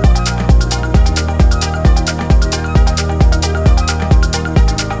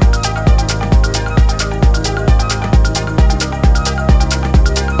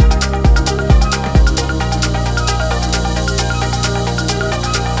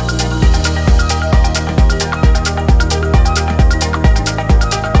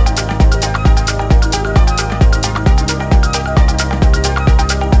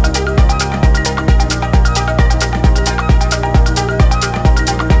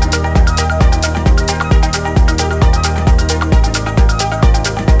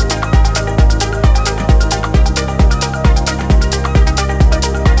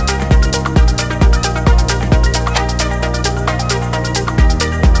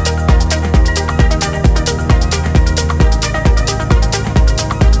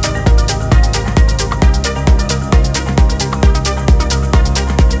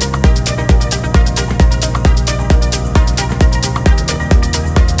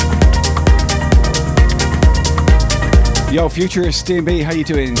 Yo, Futurist DMB, how you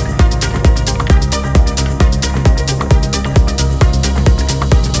doing?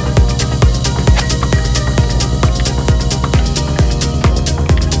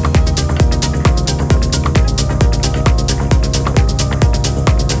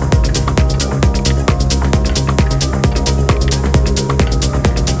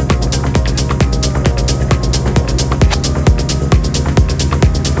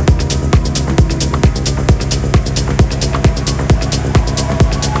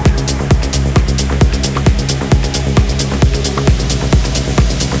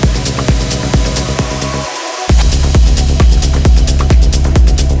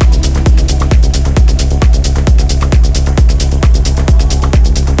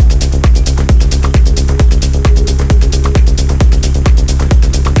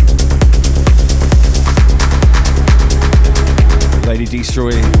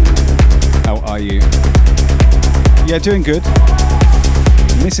 Destroy, how are you? Yeah, doing good.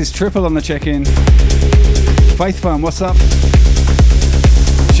 Mrs. Triple on the check-in. Faith Farm, what's up?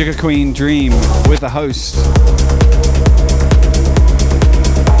 Sugar Queen Dream with the host.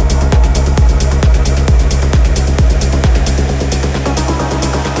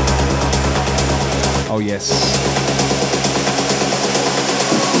 Oh yes.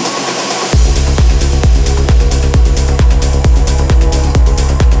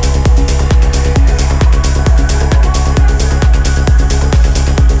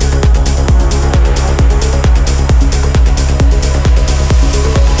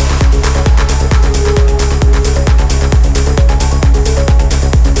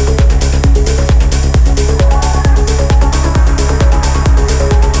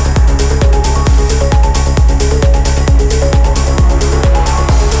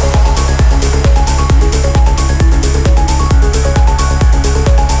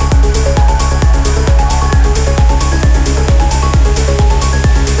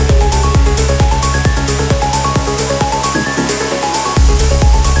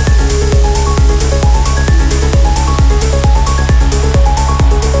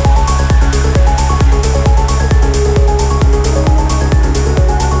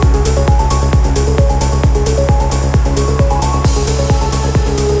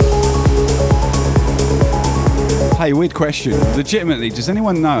 Hey, weird question. Legitimately, does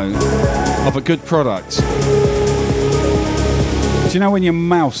anyone know of a good product? Do you know when your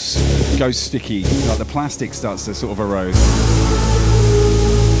mouse goes sticky, like the plastic starts to sort of erode?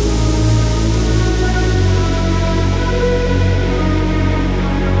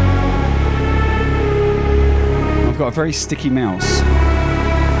 I've got a very sticky mouse.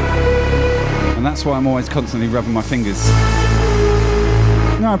 And that's why I'm always constantly rubbing my fingers.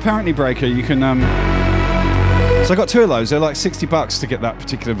 No, apparently, Breaker, you can... So I got two of those. They're like $60 to get that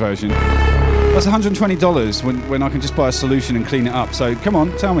particular version. That's $120 when I can just buy a solution and clean it up. So come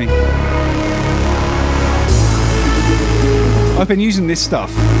on, tell me. I've been using this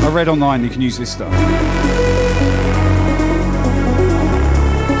stuff. I read online you can use this stuff.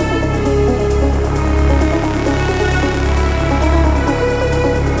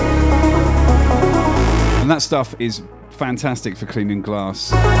 And that stuff is fantastic for cleaning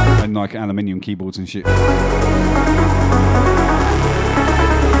glass and like aluminium keyboards and shit.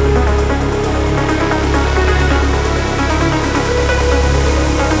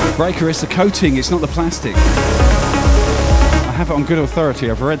 Breaker, it's the coating, it's not the plastic. I have it on good authority.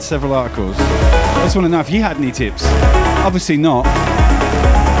 I've read several articles. I just want to know if you had any tips. Obviously not.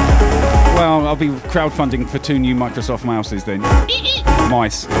 Well, I'll be crowdfunding for 2 new Microsoft mouses then.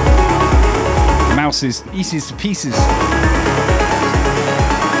 Mice. Mouses, pieces to pieces.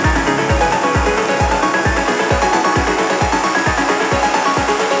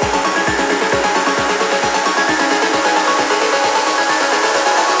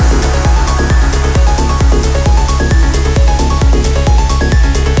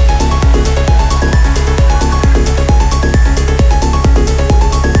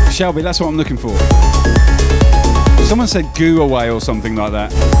 Shelby, that's what I'm looking for. Someone said Goo Away or something like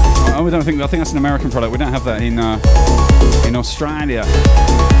that. I think that's an American product. We don't have that in Australia.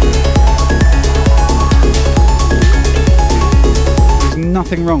 There's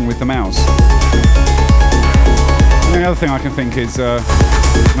nothing wrong with the mouse. And the other thing I can think is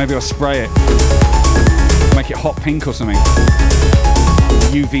maybe I'll spray it, make it hot pink or something.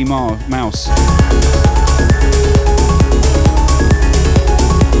 UV mouse.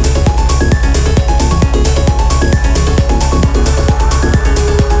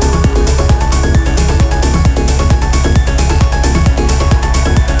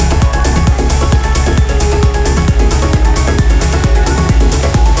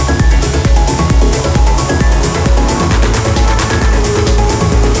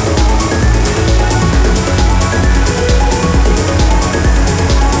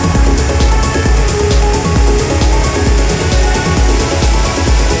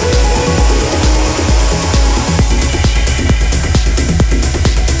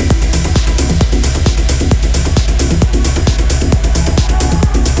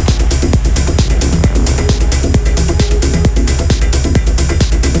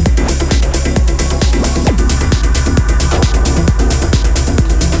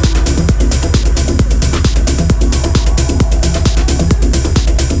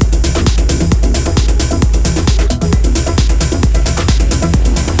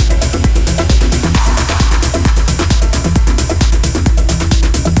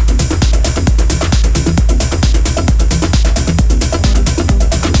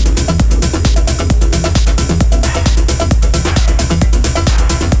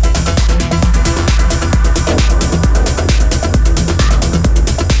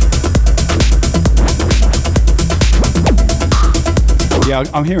 Yeah,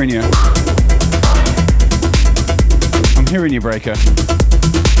 I'm hearing you. I'm hearing you, Breaker.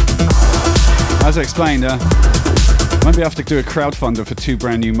 As I explained, maybe I have to do a crowdfunder for 2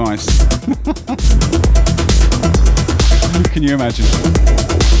 brand new mice. Can you imagine?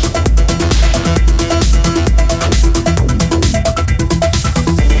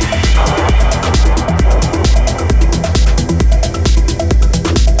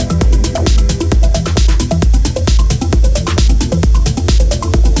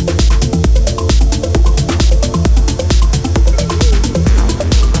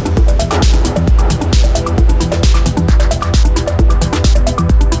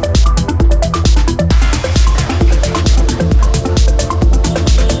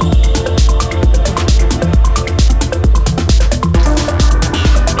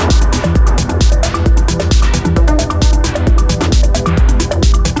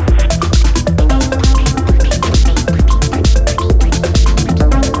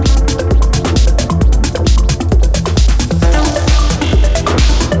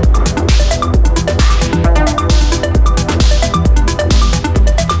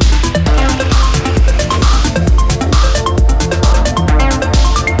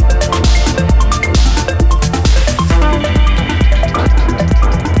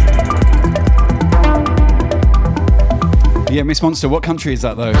 Yeah, Miss Monster, what country is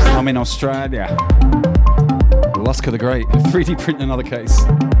that though? I'm in Australia. Luska the Great. 3D print another case.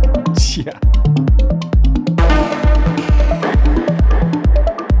 Yeah.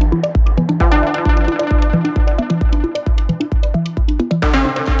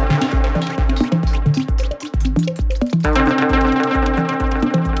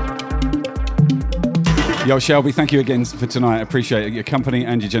 Yo, Shelby, thank you again for tonight. I appreciate your company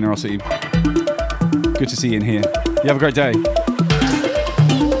and your generosity. Good to see you in here. You have a great day.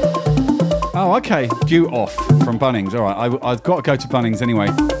 Oh, okay. Due off from Bunnings. All right, I've got to go to Bunnings anyway.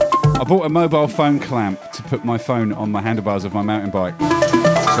 I bought a mobile phone clamp to put my phone on my handlebars of my mountain bike. So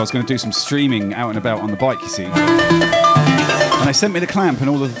I was going to do some streaming out and about on the bike, you see. And they sent me the clamp and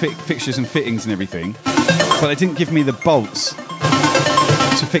all the fixtures and fittings and everything, but they didn't give me the bolts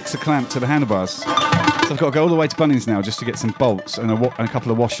to fix the clamp to the handlebars. So I've got to go all the way to Bunnings now just to get some bolts and a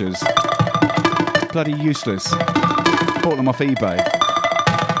couple of washers. Bloody useless. Bought them off eBay.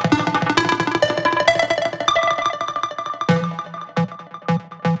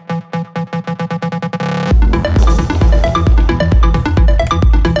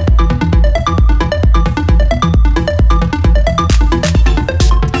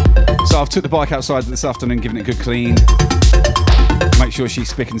 So I've took the bike outside this afternoon, given it a good clean. Make sure she's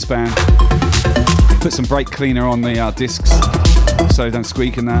spick and span. Put some brake cleaner on the discs so they don't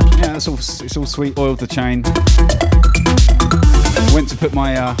squeak and that. Yeah, it's all sweet. Oiled the chain. Went to put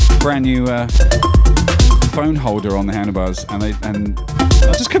my brand new phone holder on the handlebars, and I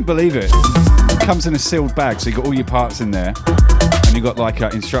just couldn't believe it. It comes in a sealed bag, so you got all your parts in there, and you got like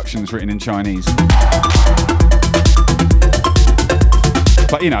instructions written in Chinese.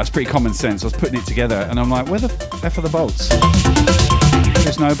 But you know, it's pretty common sense. I was putting it together, and I'm like, where the F are the bolts?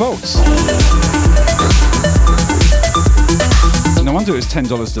 There's no bolts. No wonder it was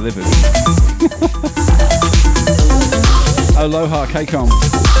 $10 delivered. Aloha, KCOM.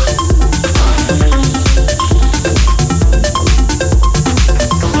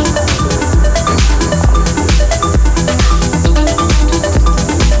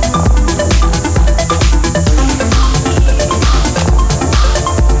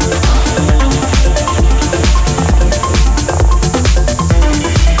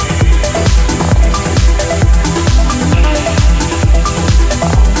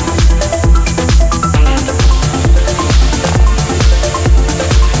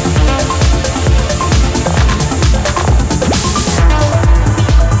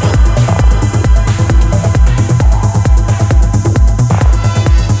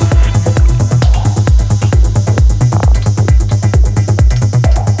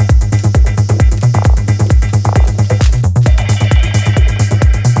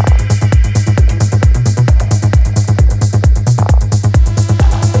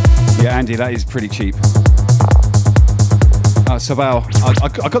 That is pretty cheap. So well,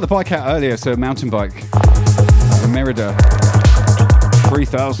 I got the bike out earlier, so a mountain bike, a Merida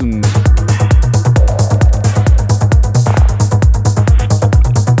 3000.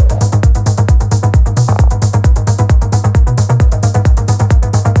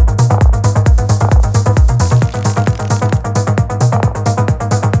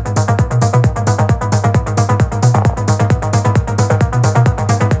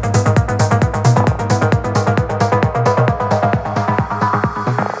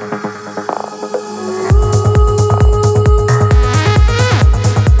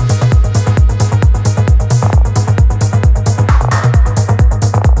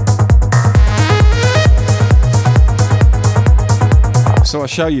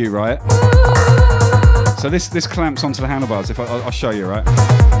 show you, right? So this clamps onto the handlebars. I'll show you, right?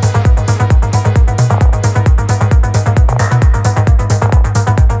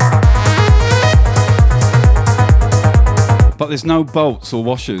 But there's no bolts or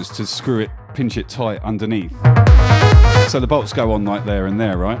washers to screw it, pinch it tight underneath. So the bolts go on like there and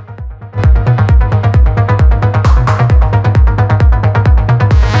there, right?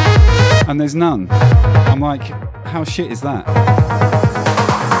 And there's none. I'm like, how shit is that?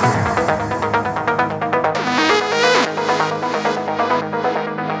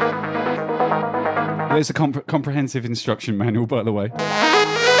 There's a comprehensive instruction manual, by the way.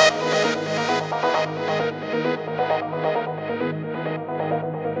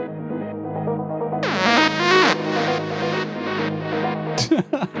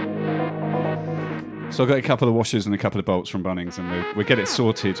 So I've got a couple of washers and a couple of bolts from Bunnings, and we'll get it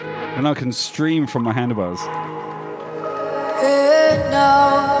sorted. And I can stream from my handlebars. Here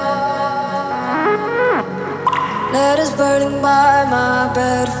now, letters burning by my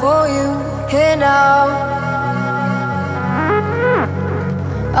bed for you. Here now,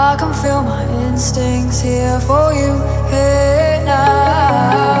 I can feel my instincts here for you. Here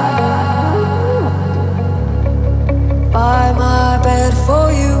now, by my bed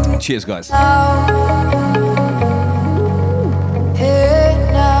for you. Cheers, guys.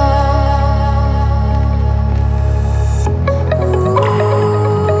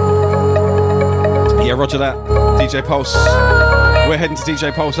 Yeah, roger that. DJ Pulse. We're heading to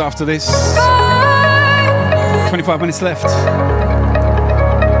DJ Pulse after this. 25 minutes left.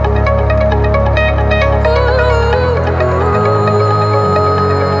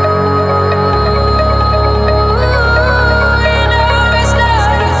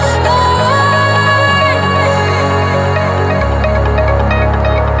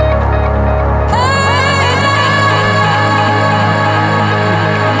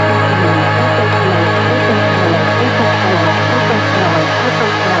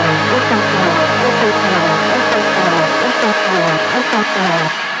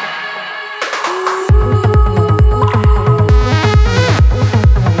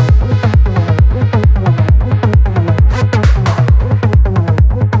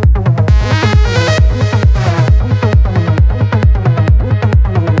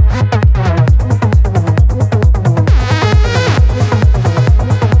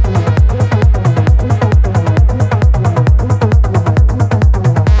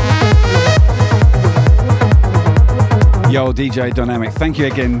 Yo, DJ Dynamic, thank you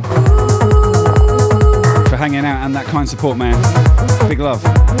again for hanging out and that kind support, man. Big love.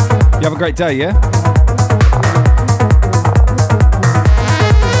 You have a great day, yeah?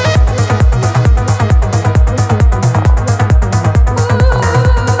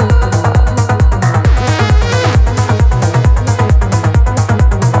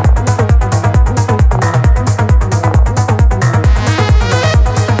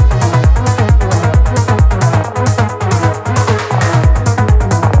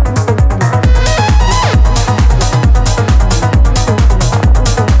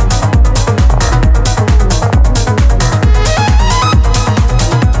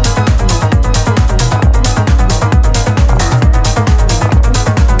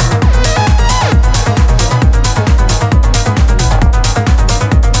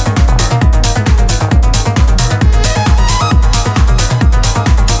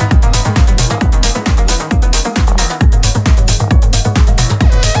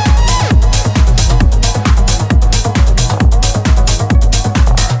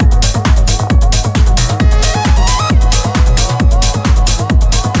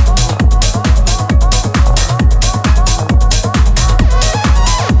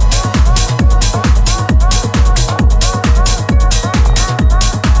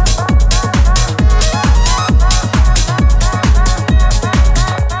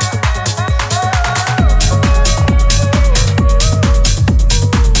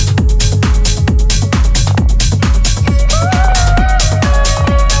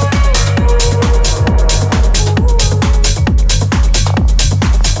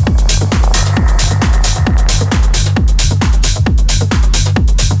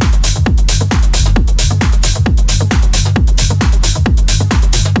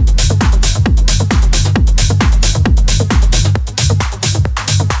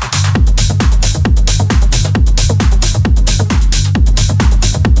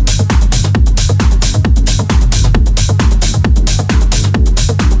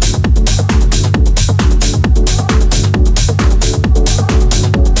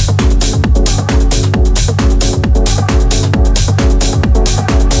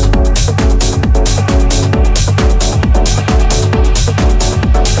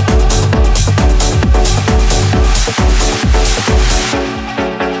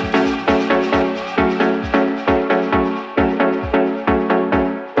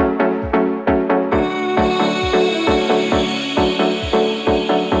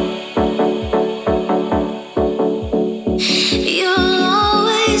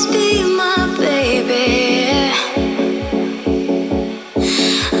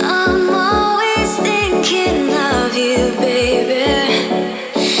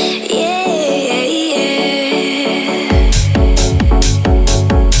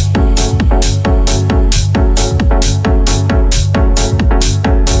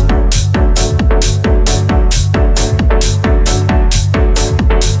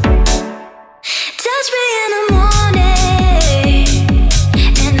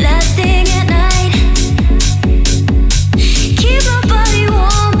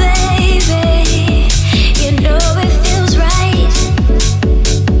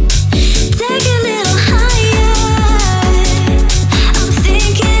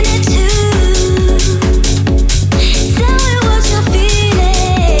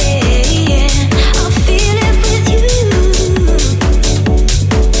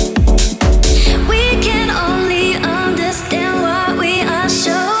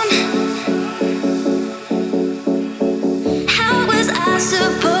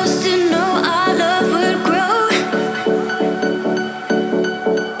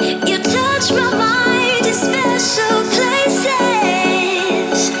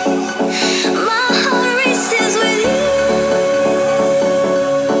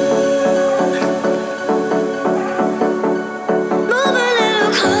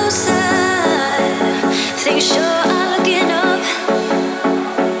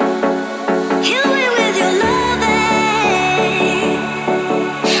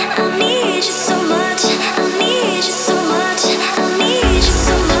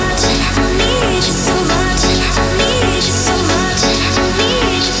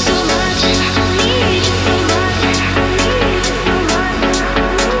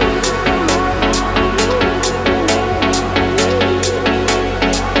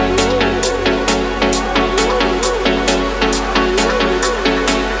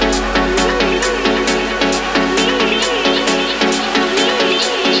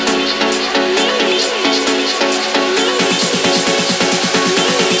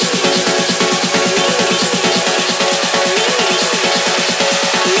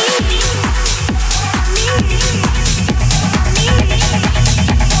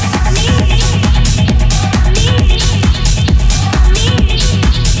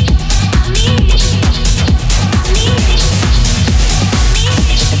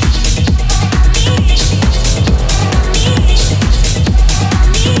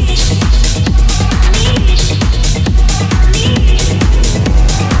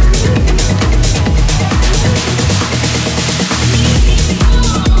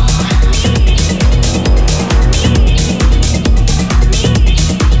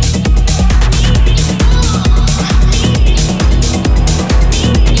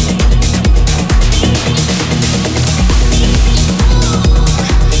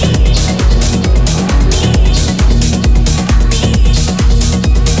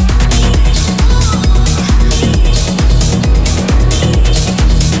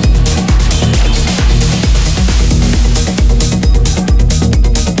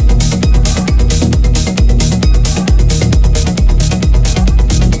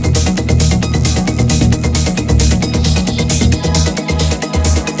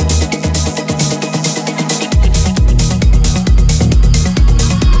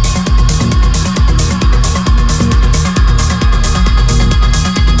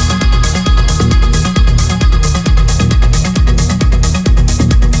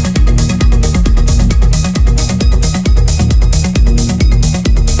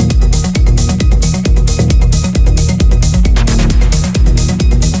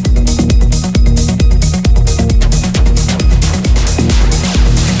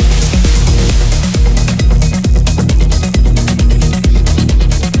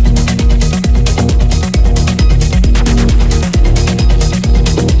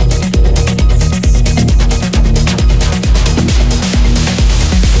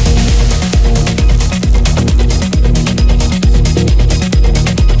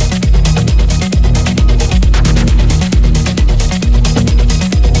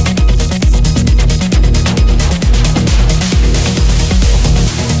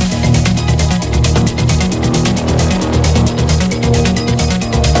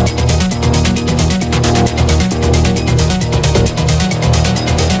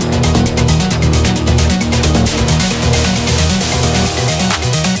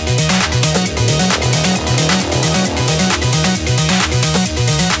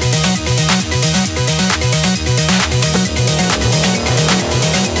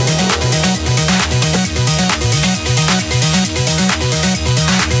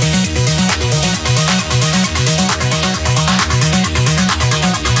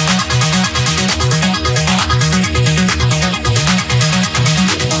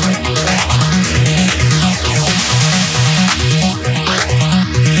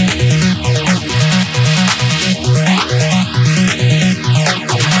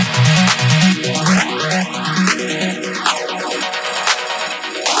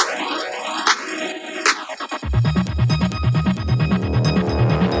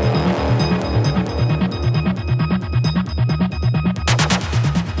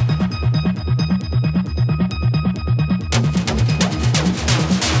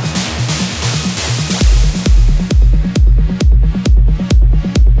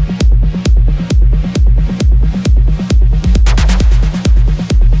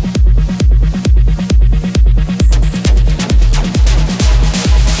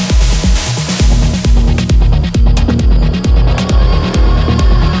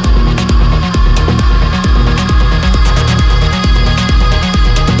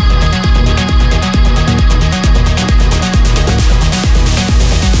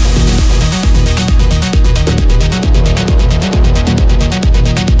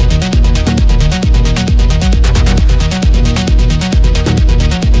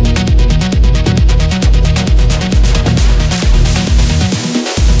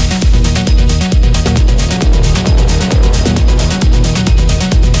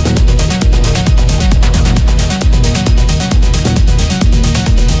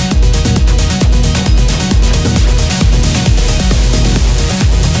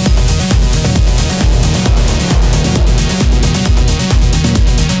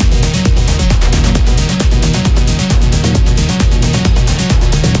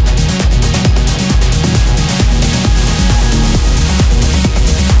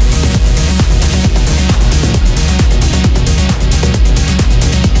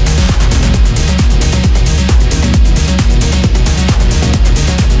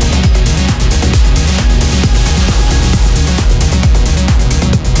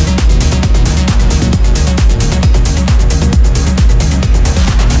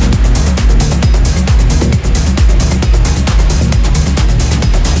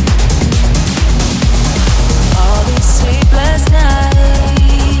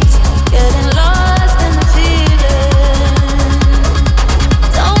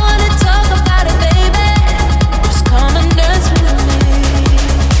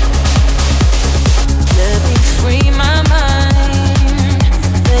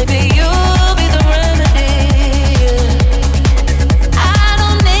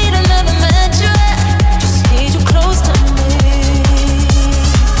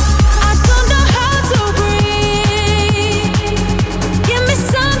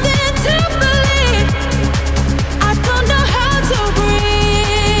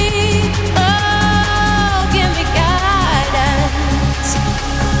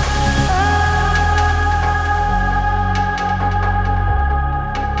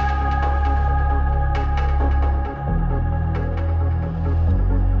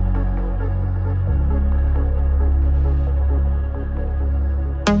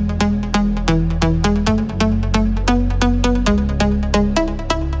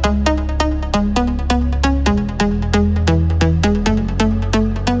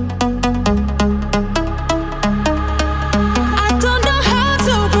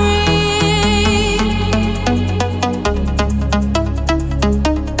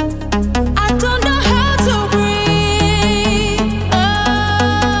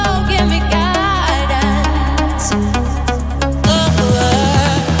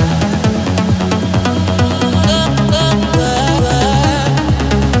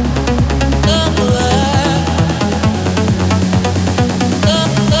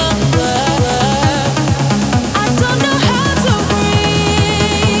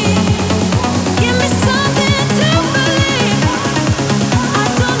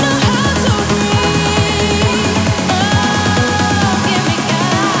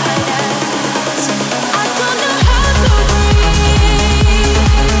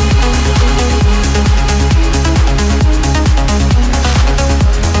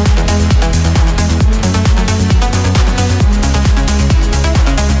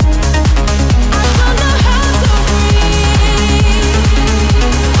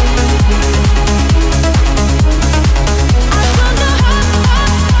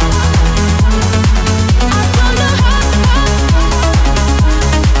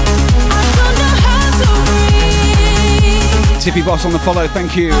 Chippy Boss on the follow,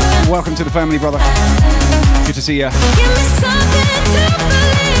 thank you. Welcome to the family, brother. Good to see ya.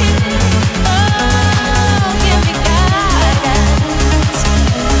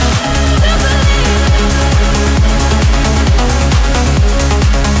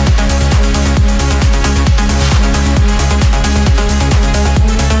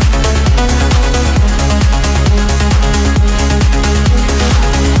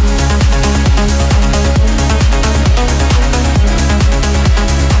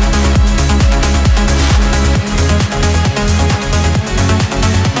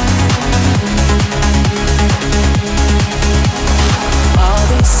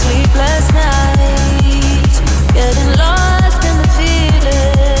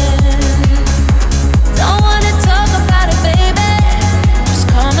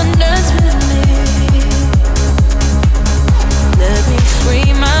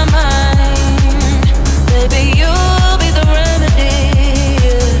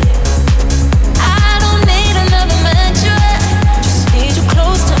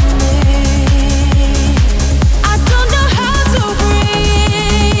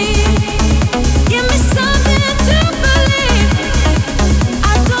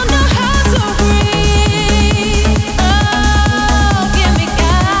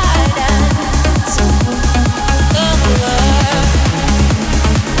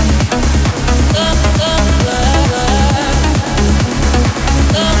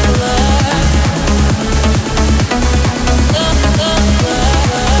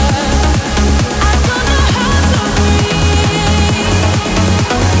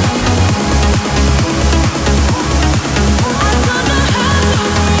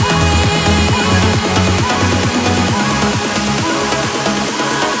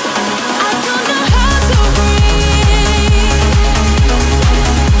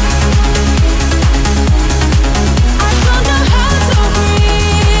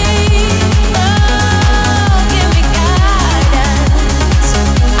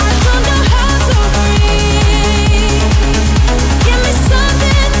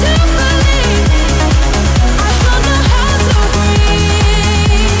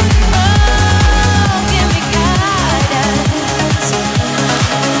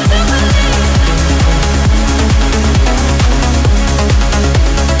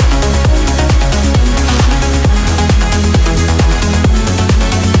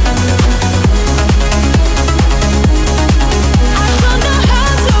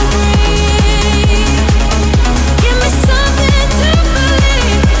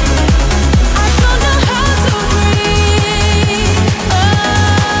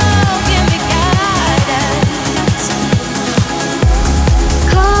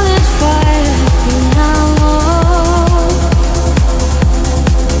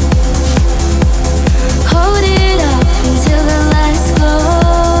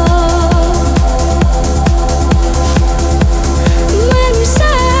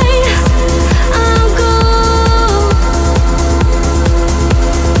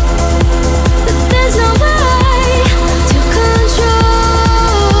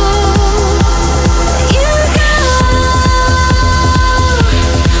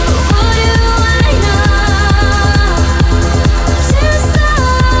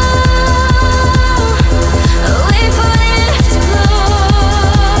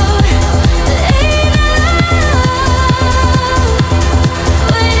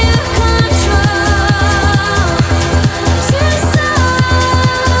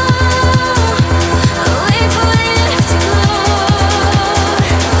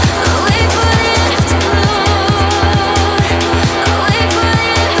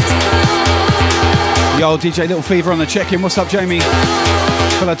 Yo, DJ Little Fever on the check-in. What's up, Jamie?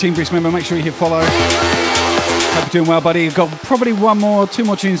 Fellow Team Brisk member, make sure you hit follow. Hope you're doing well, buddy. You've got probably two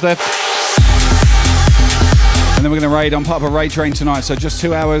more tunes left. And then we're going to raid. I'm part of a raid train tonight, so just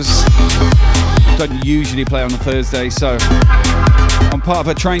 2 hours. Don't usually play on a Thursday, so I'm part of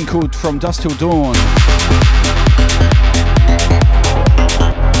a train called From Dusk Till Dawn.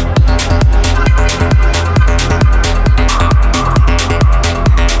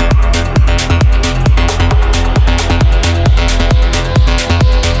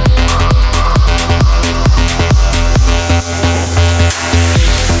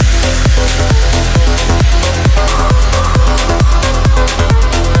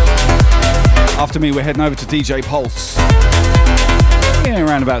 After me, we're heading over to DJ Pulse. Yeah,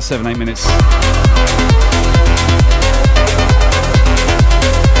 around about 7-8 minutes.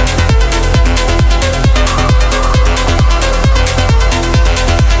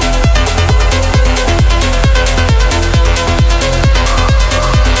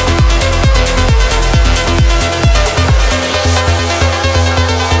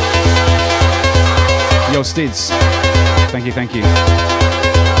 Joel Stids. Thank you, thank you.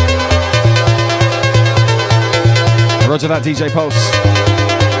 Roger that, DJ Pulse.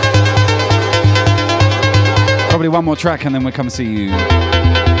 Probably one more track and then we'll come see you.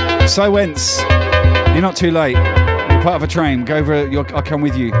 So Wentz, you're not too late. You're part of a train. Go over. I'll come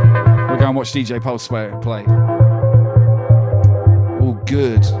with you. We'll go and watch DJ Pulse play. All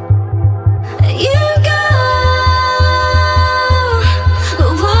good.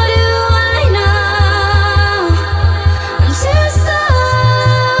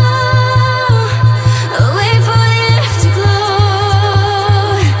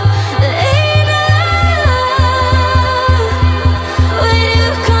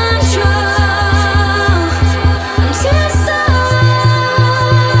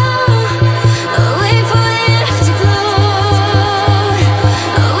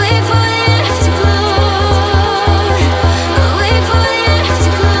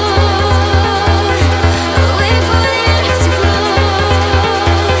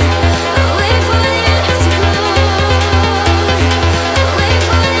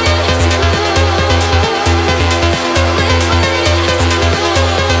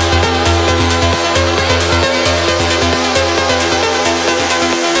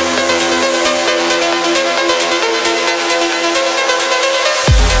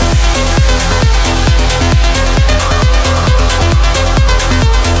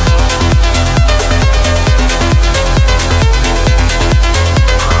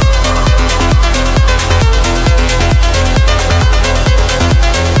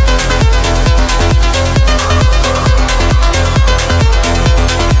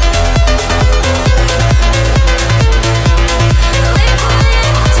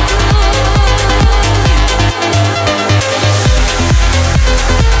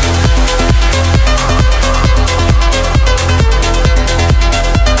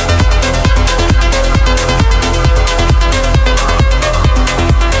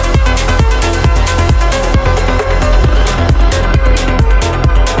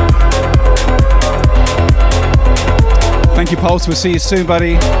 Pulse, we'll see you soon,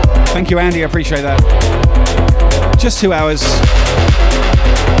 buddy. Thank you, Andy. I appreciate that. Just 2 hours.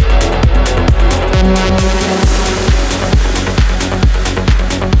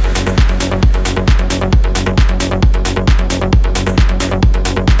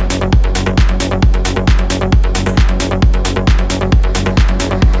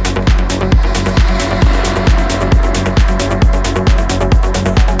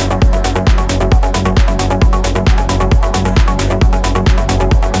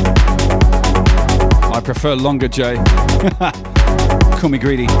 Prefer longer, Jay. Call me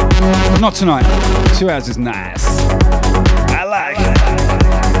greedy. But not tonight. 2 hours is nice. I like it.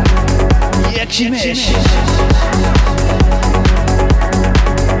 Yucky-mish.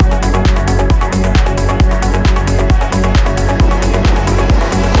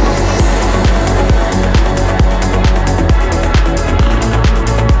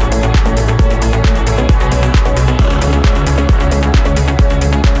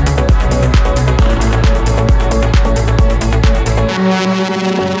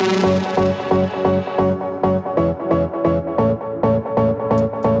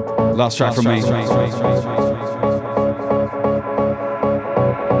 Last track from me.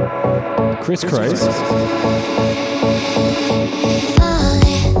 Chris Craze.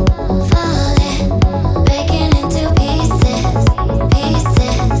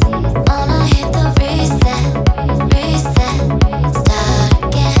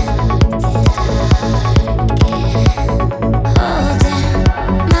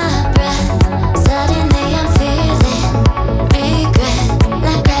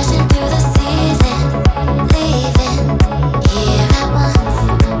 Here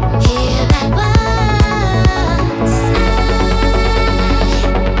at once.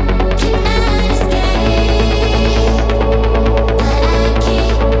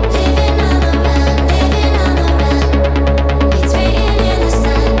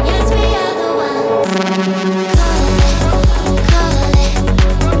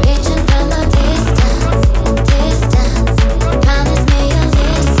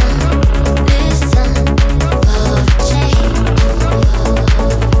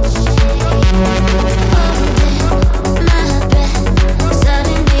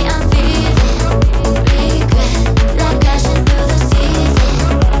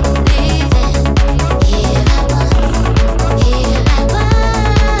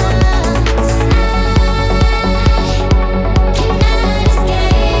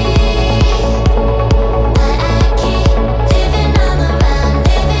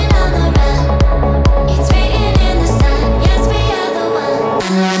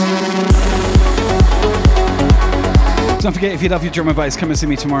 Don't forget, if you love your drum and bass, come and see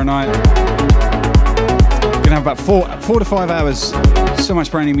me tomorrow night. Gonna have about 4 to 5 hours. So much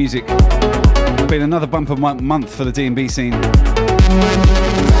brand new music. Been another bumper month for the D&B scene.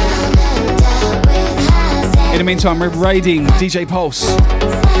 In the meantime, we're raiding DJ Pulse.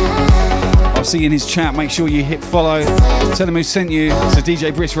 I'll see you in his chat. Make sure you hit follow. Tell him who sent you. It's a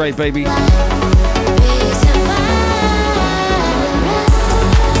DJ Brisk raid, baby.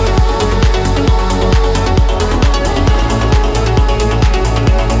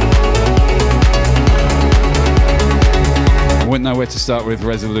 Wouldn't know where to start with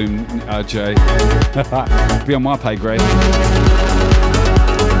Resolume, Jay. Be on my pay grade.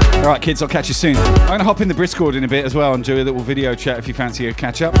 Alright kids, I'll catch you soon. I'm going to hop in the Briskord in a bit as well and do a little video chat if you fancy a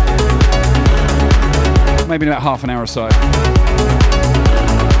catch up. Maybe in about half an hour or so.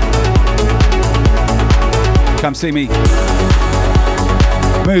 Come see me.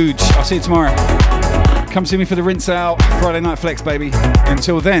 Mooj, I'll see you tomorrow. Come see me for the rinse out, Friday Night Flex, baby.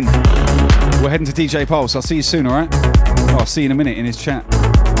 Until then, we're heading to DJ Pulse. I'll see you soon, alright? I'll see you in a minute in his chat.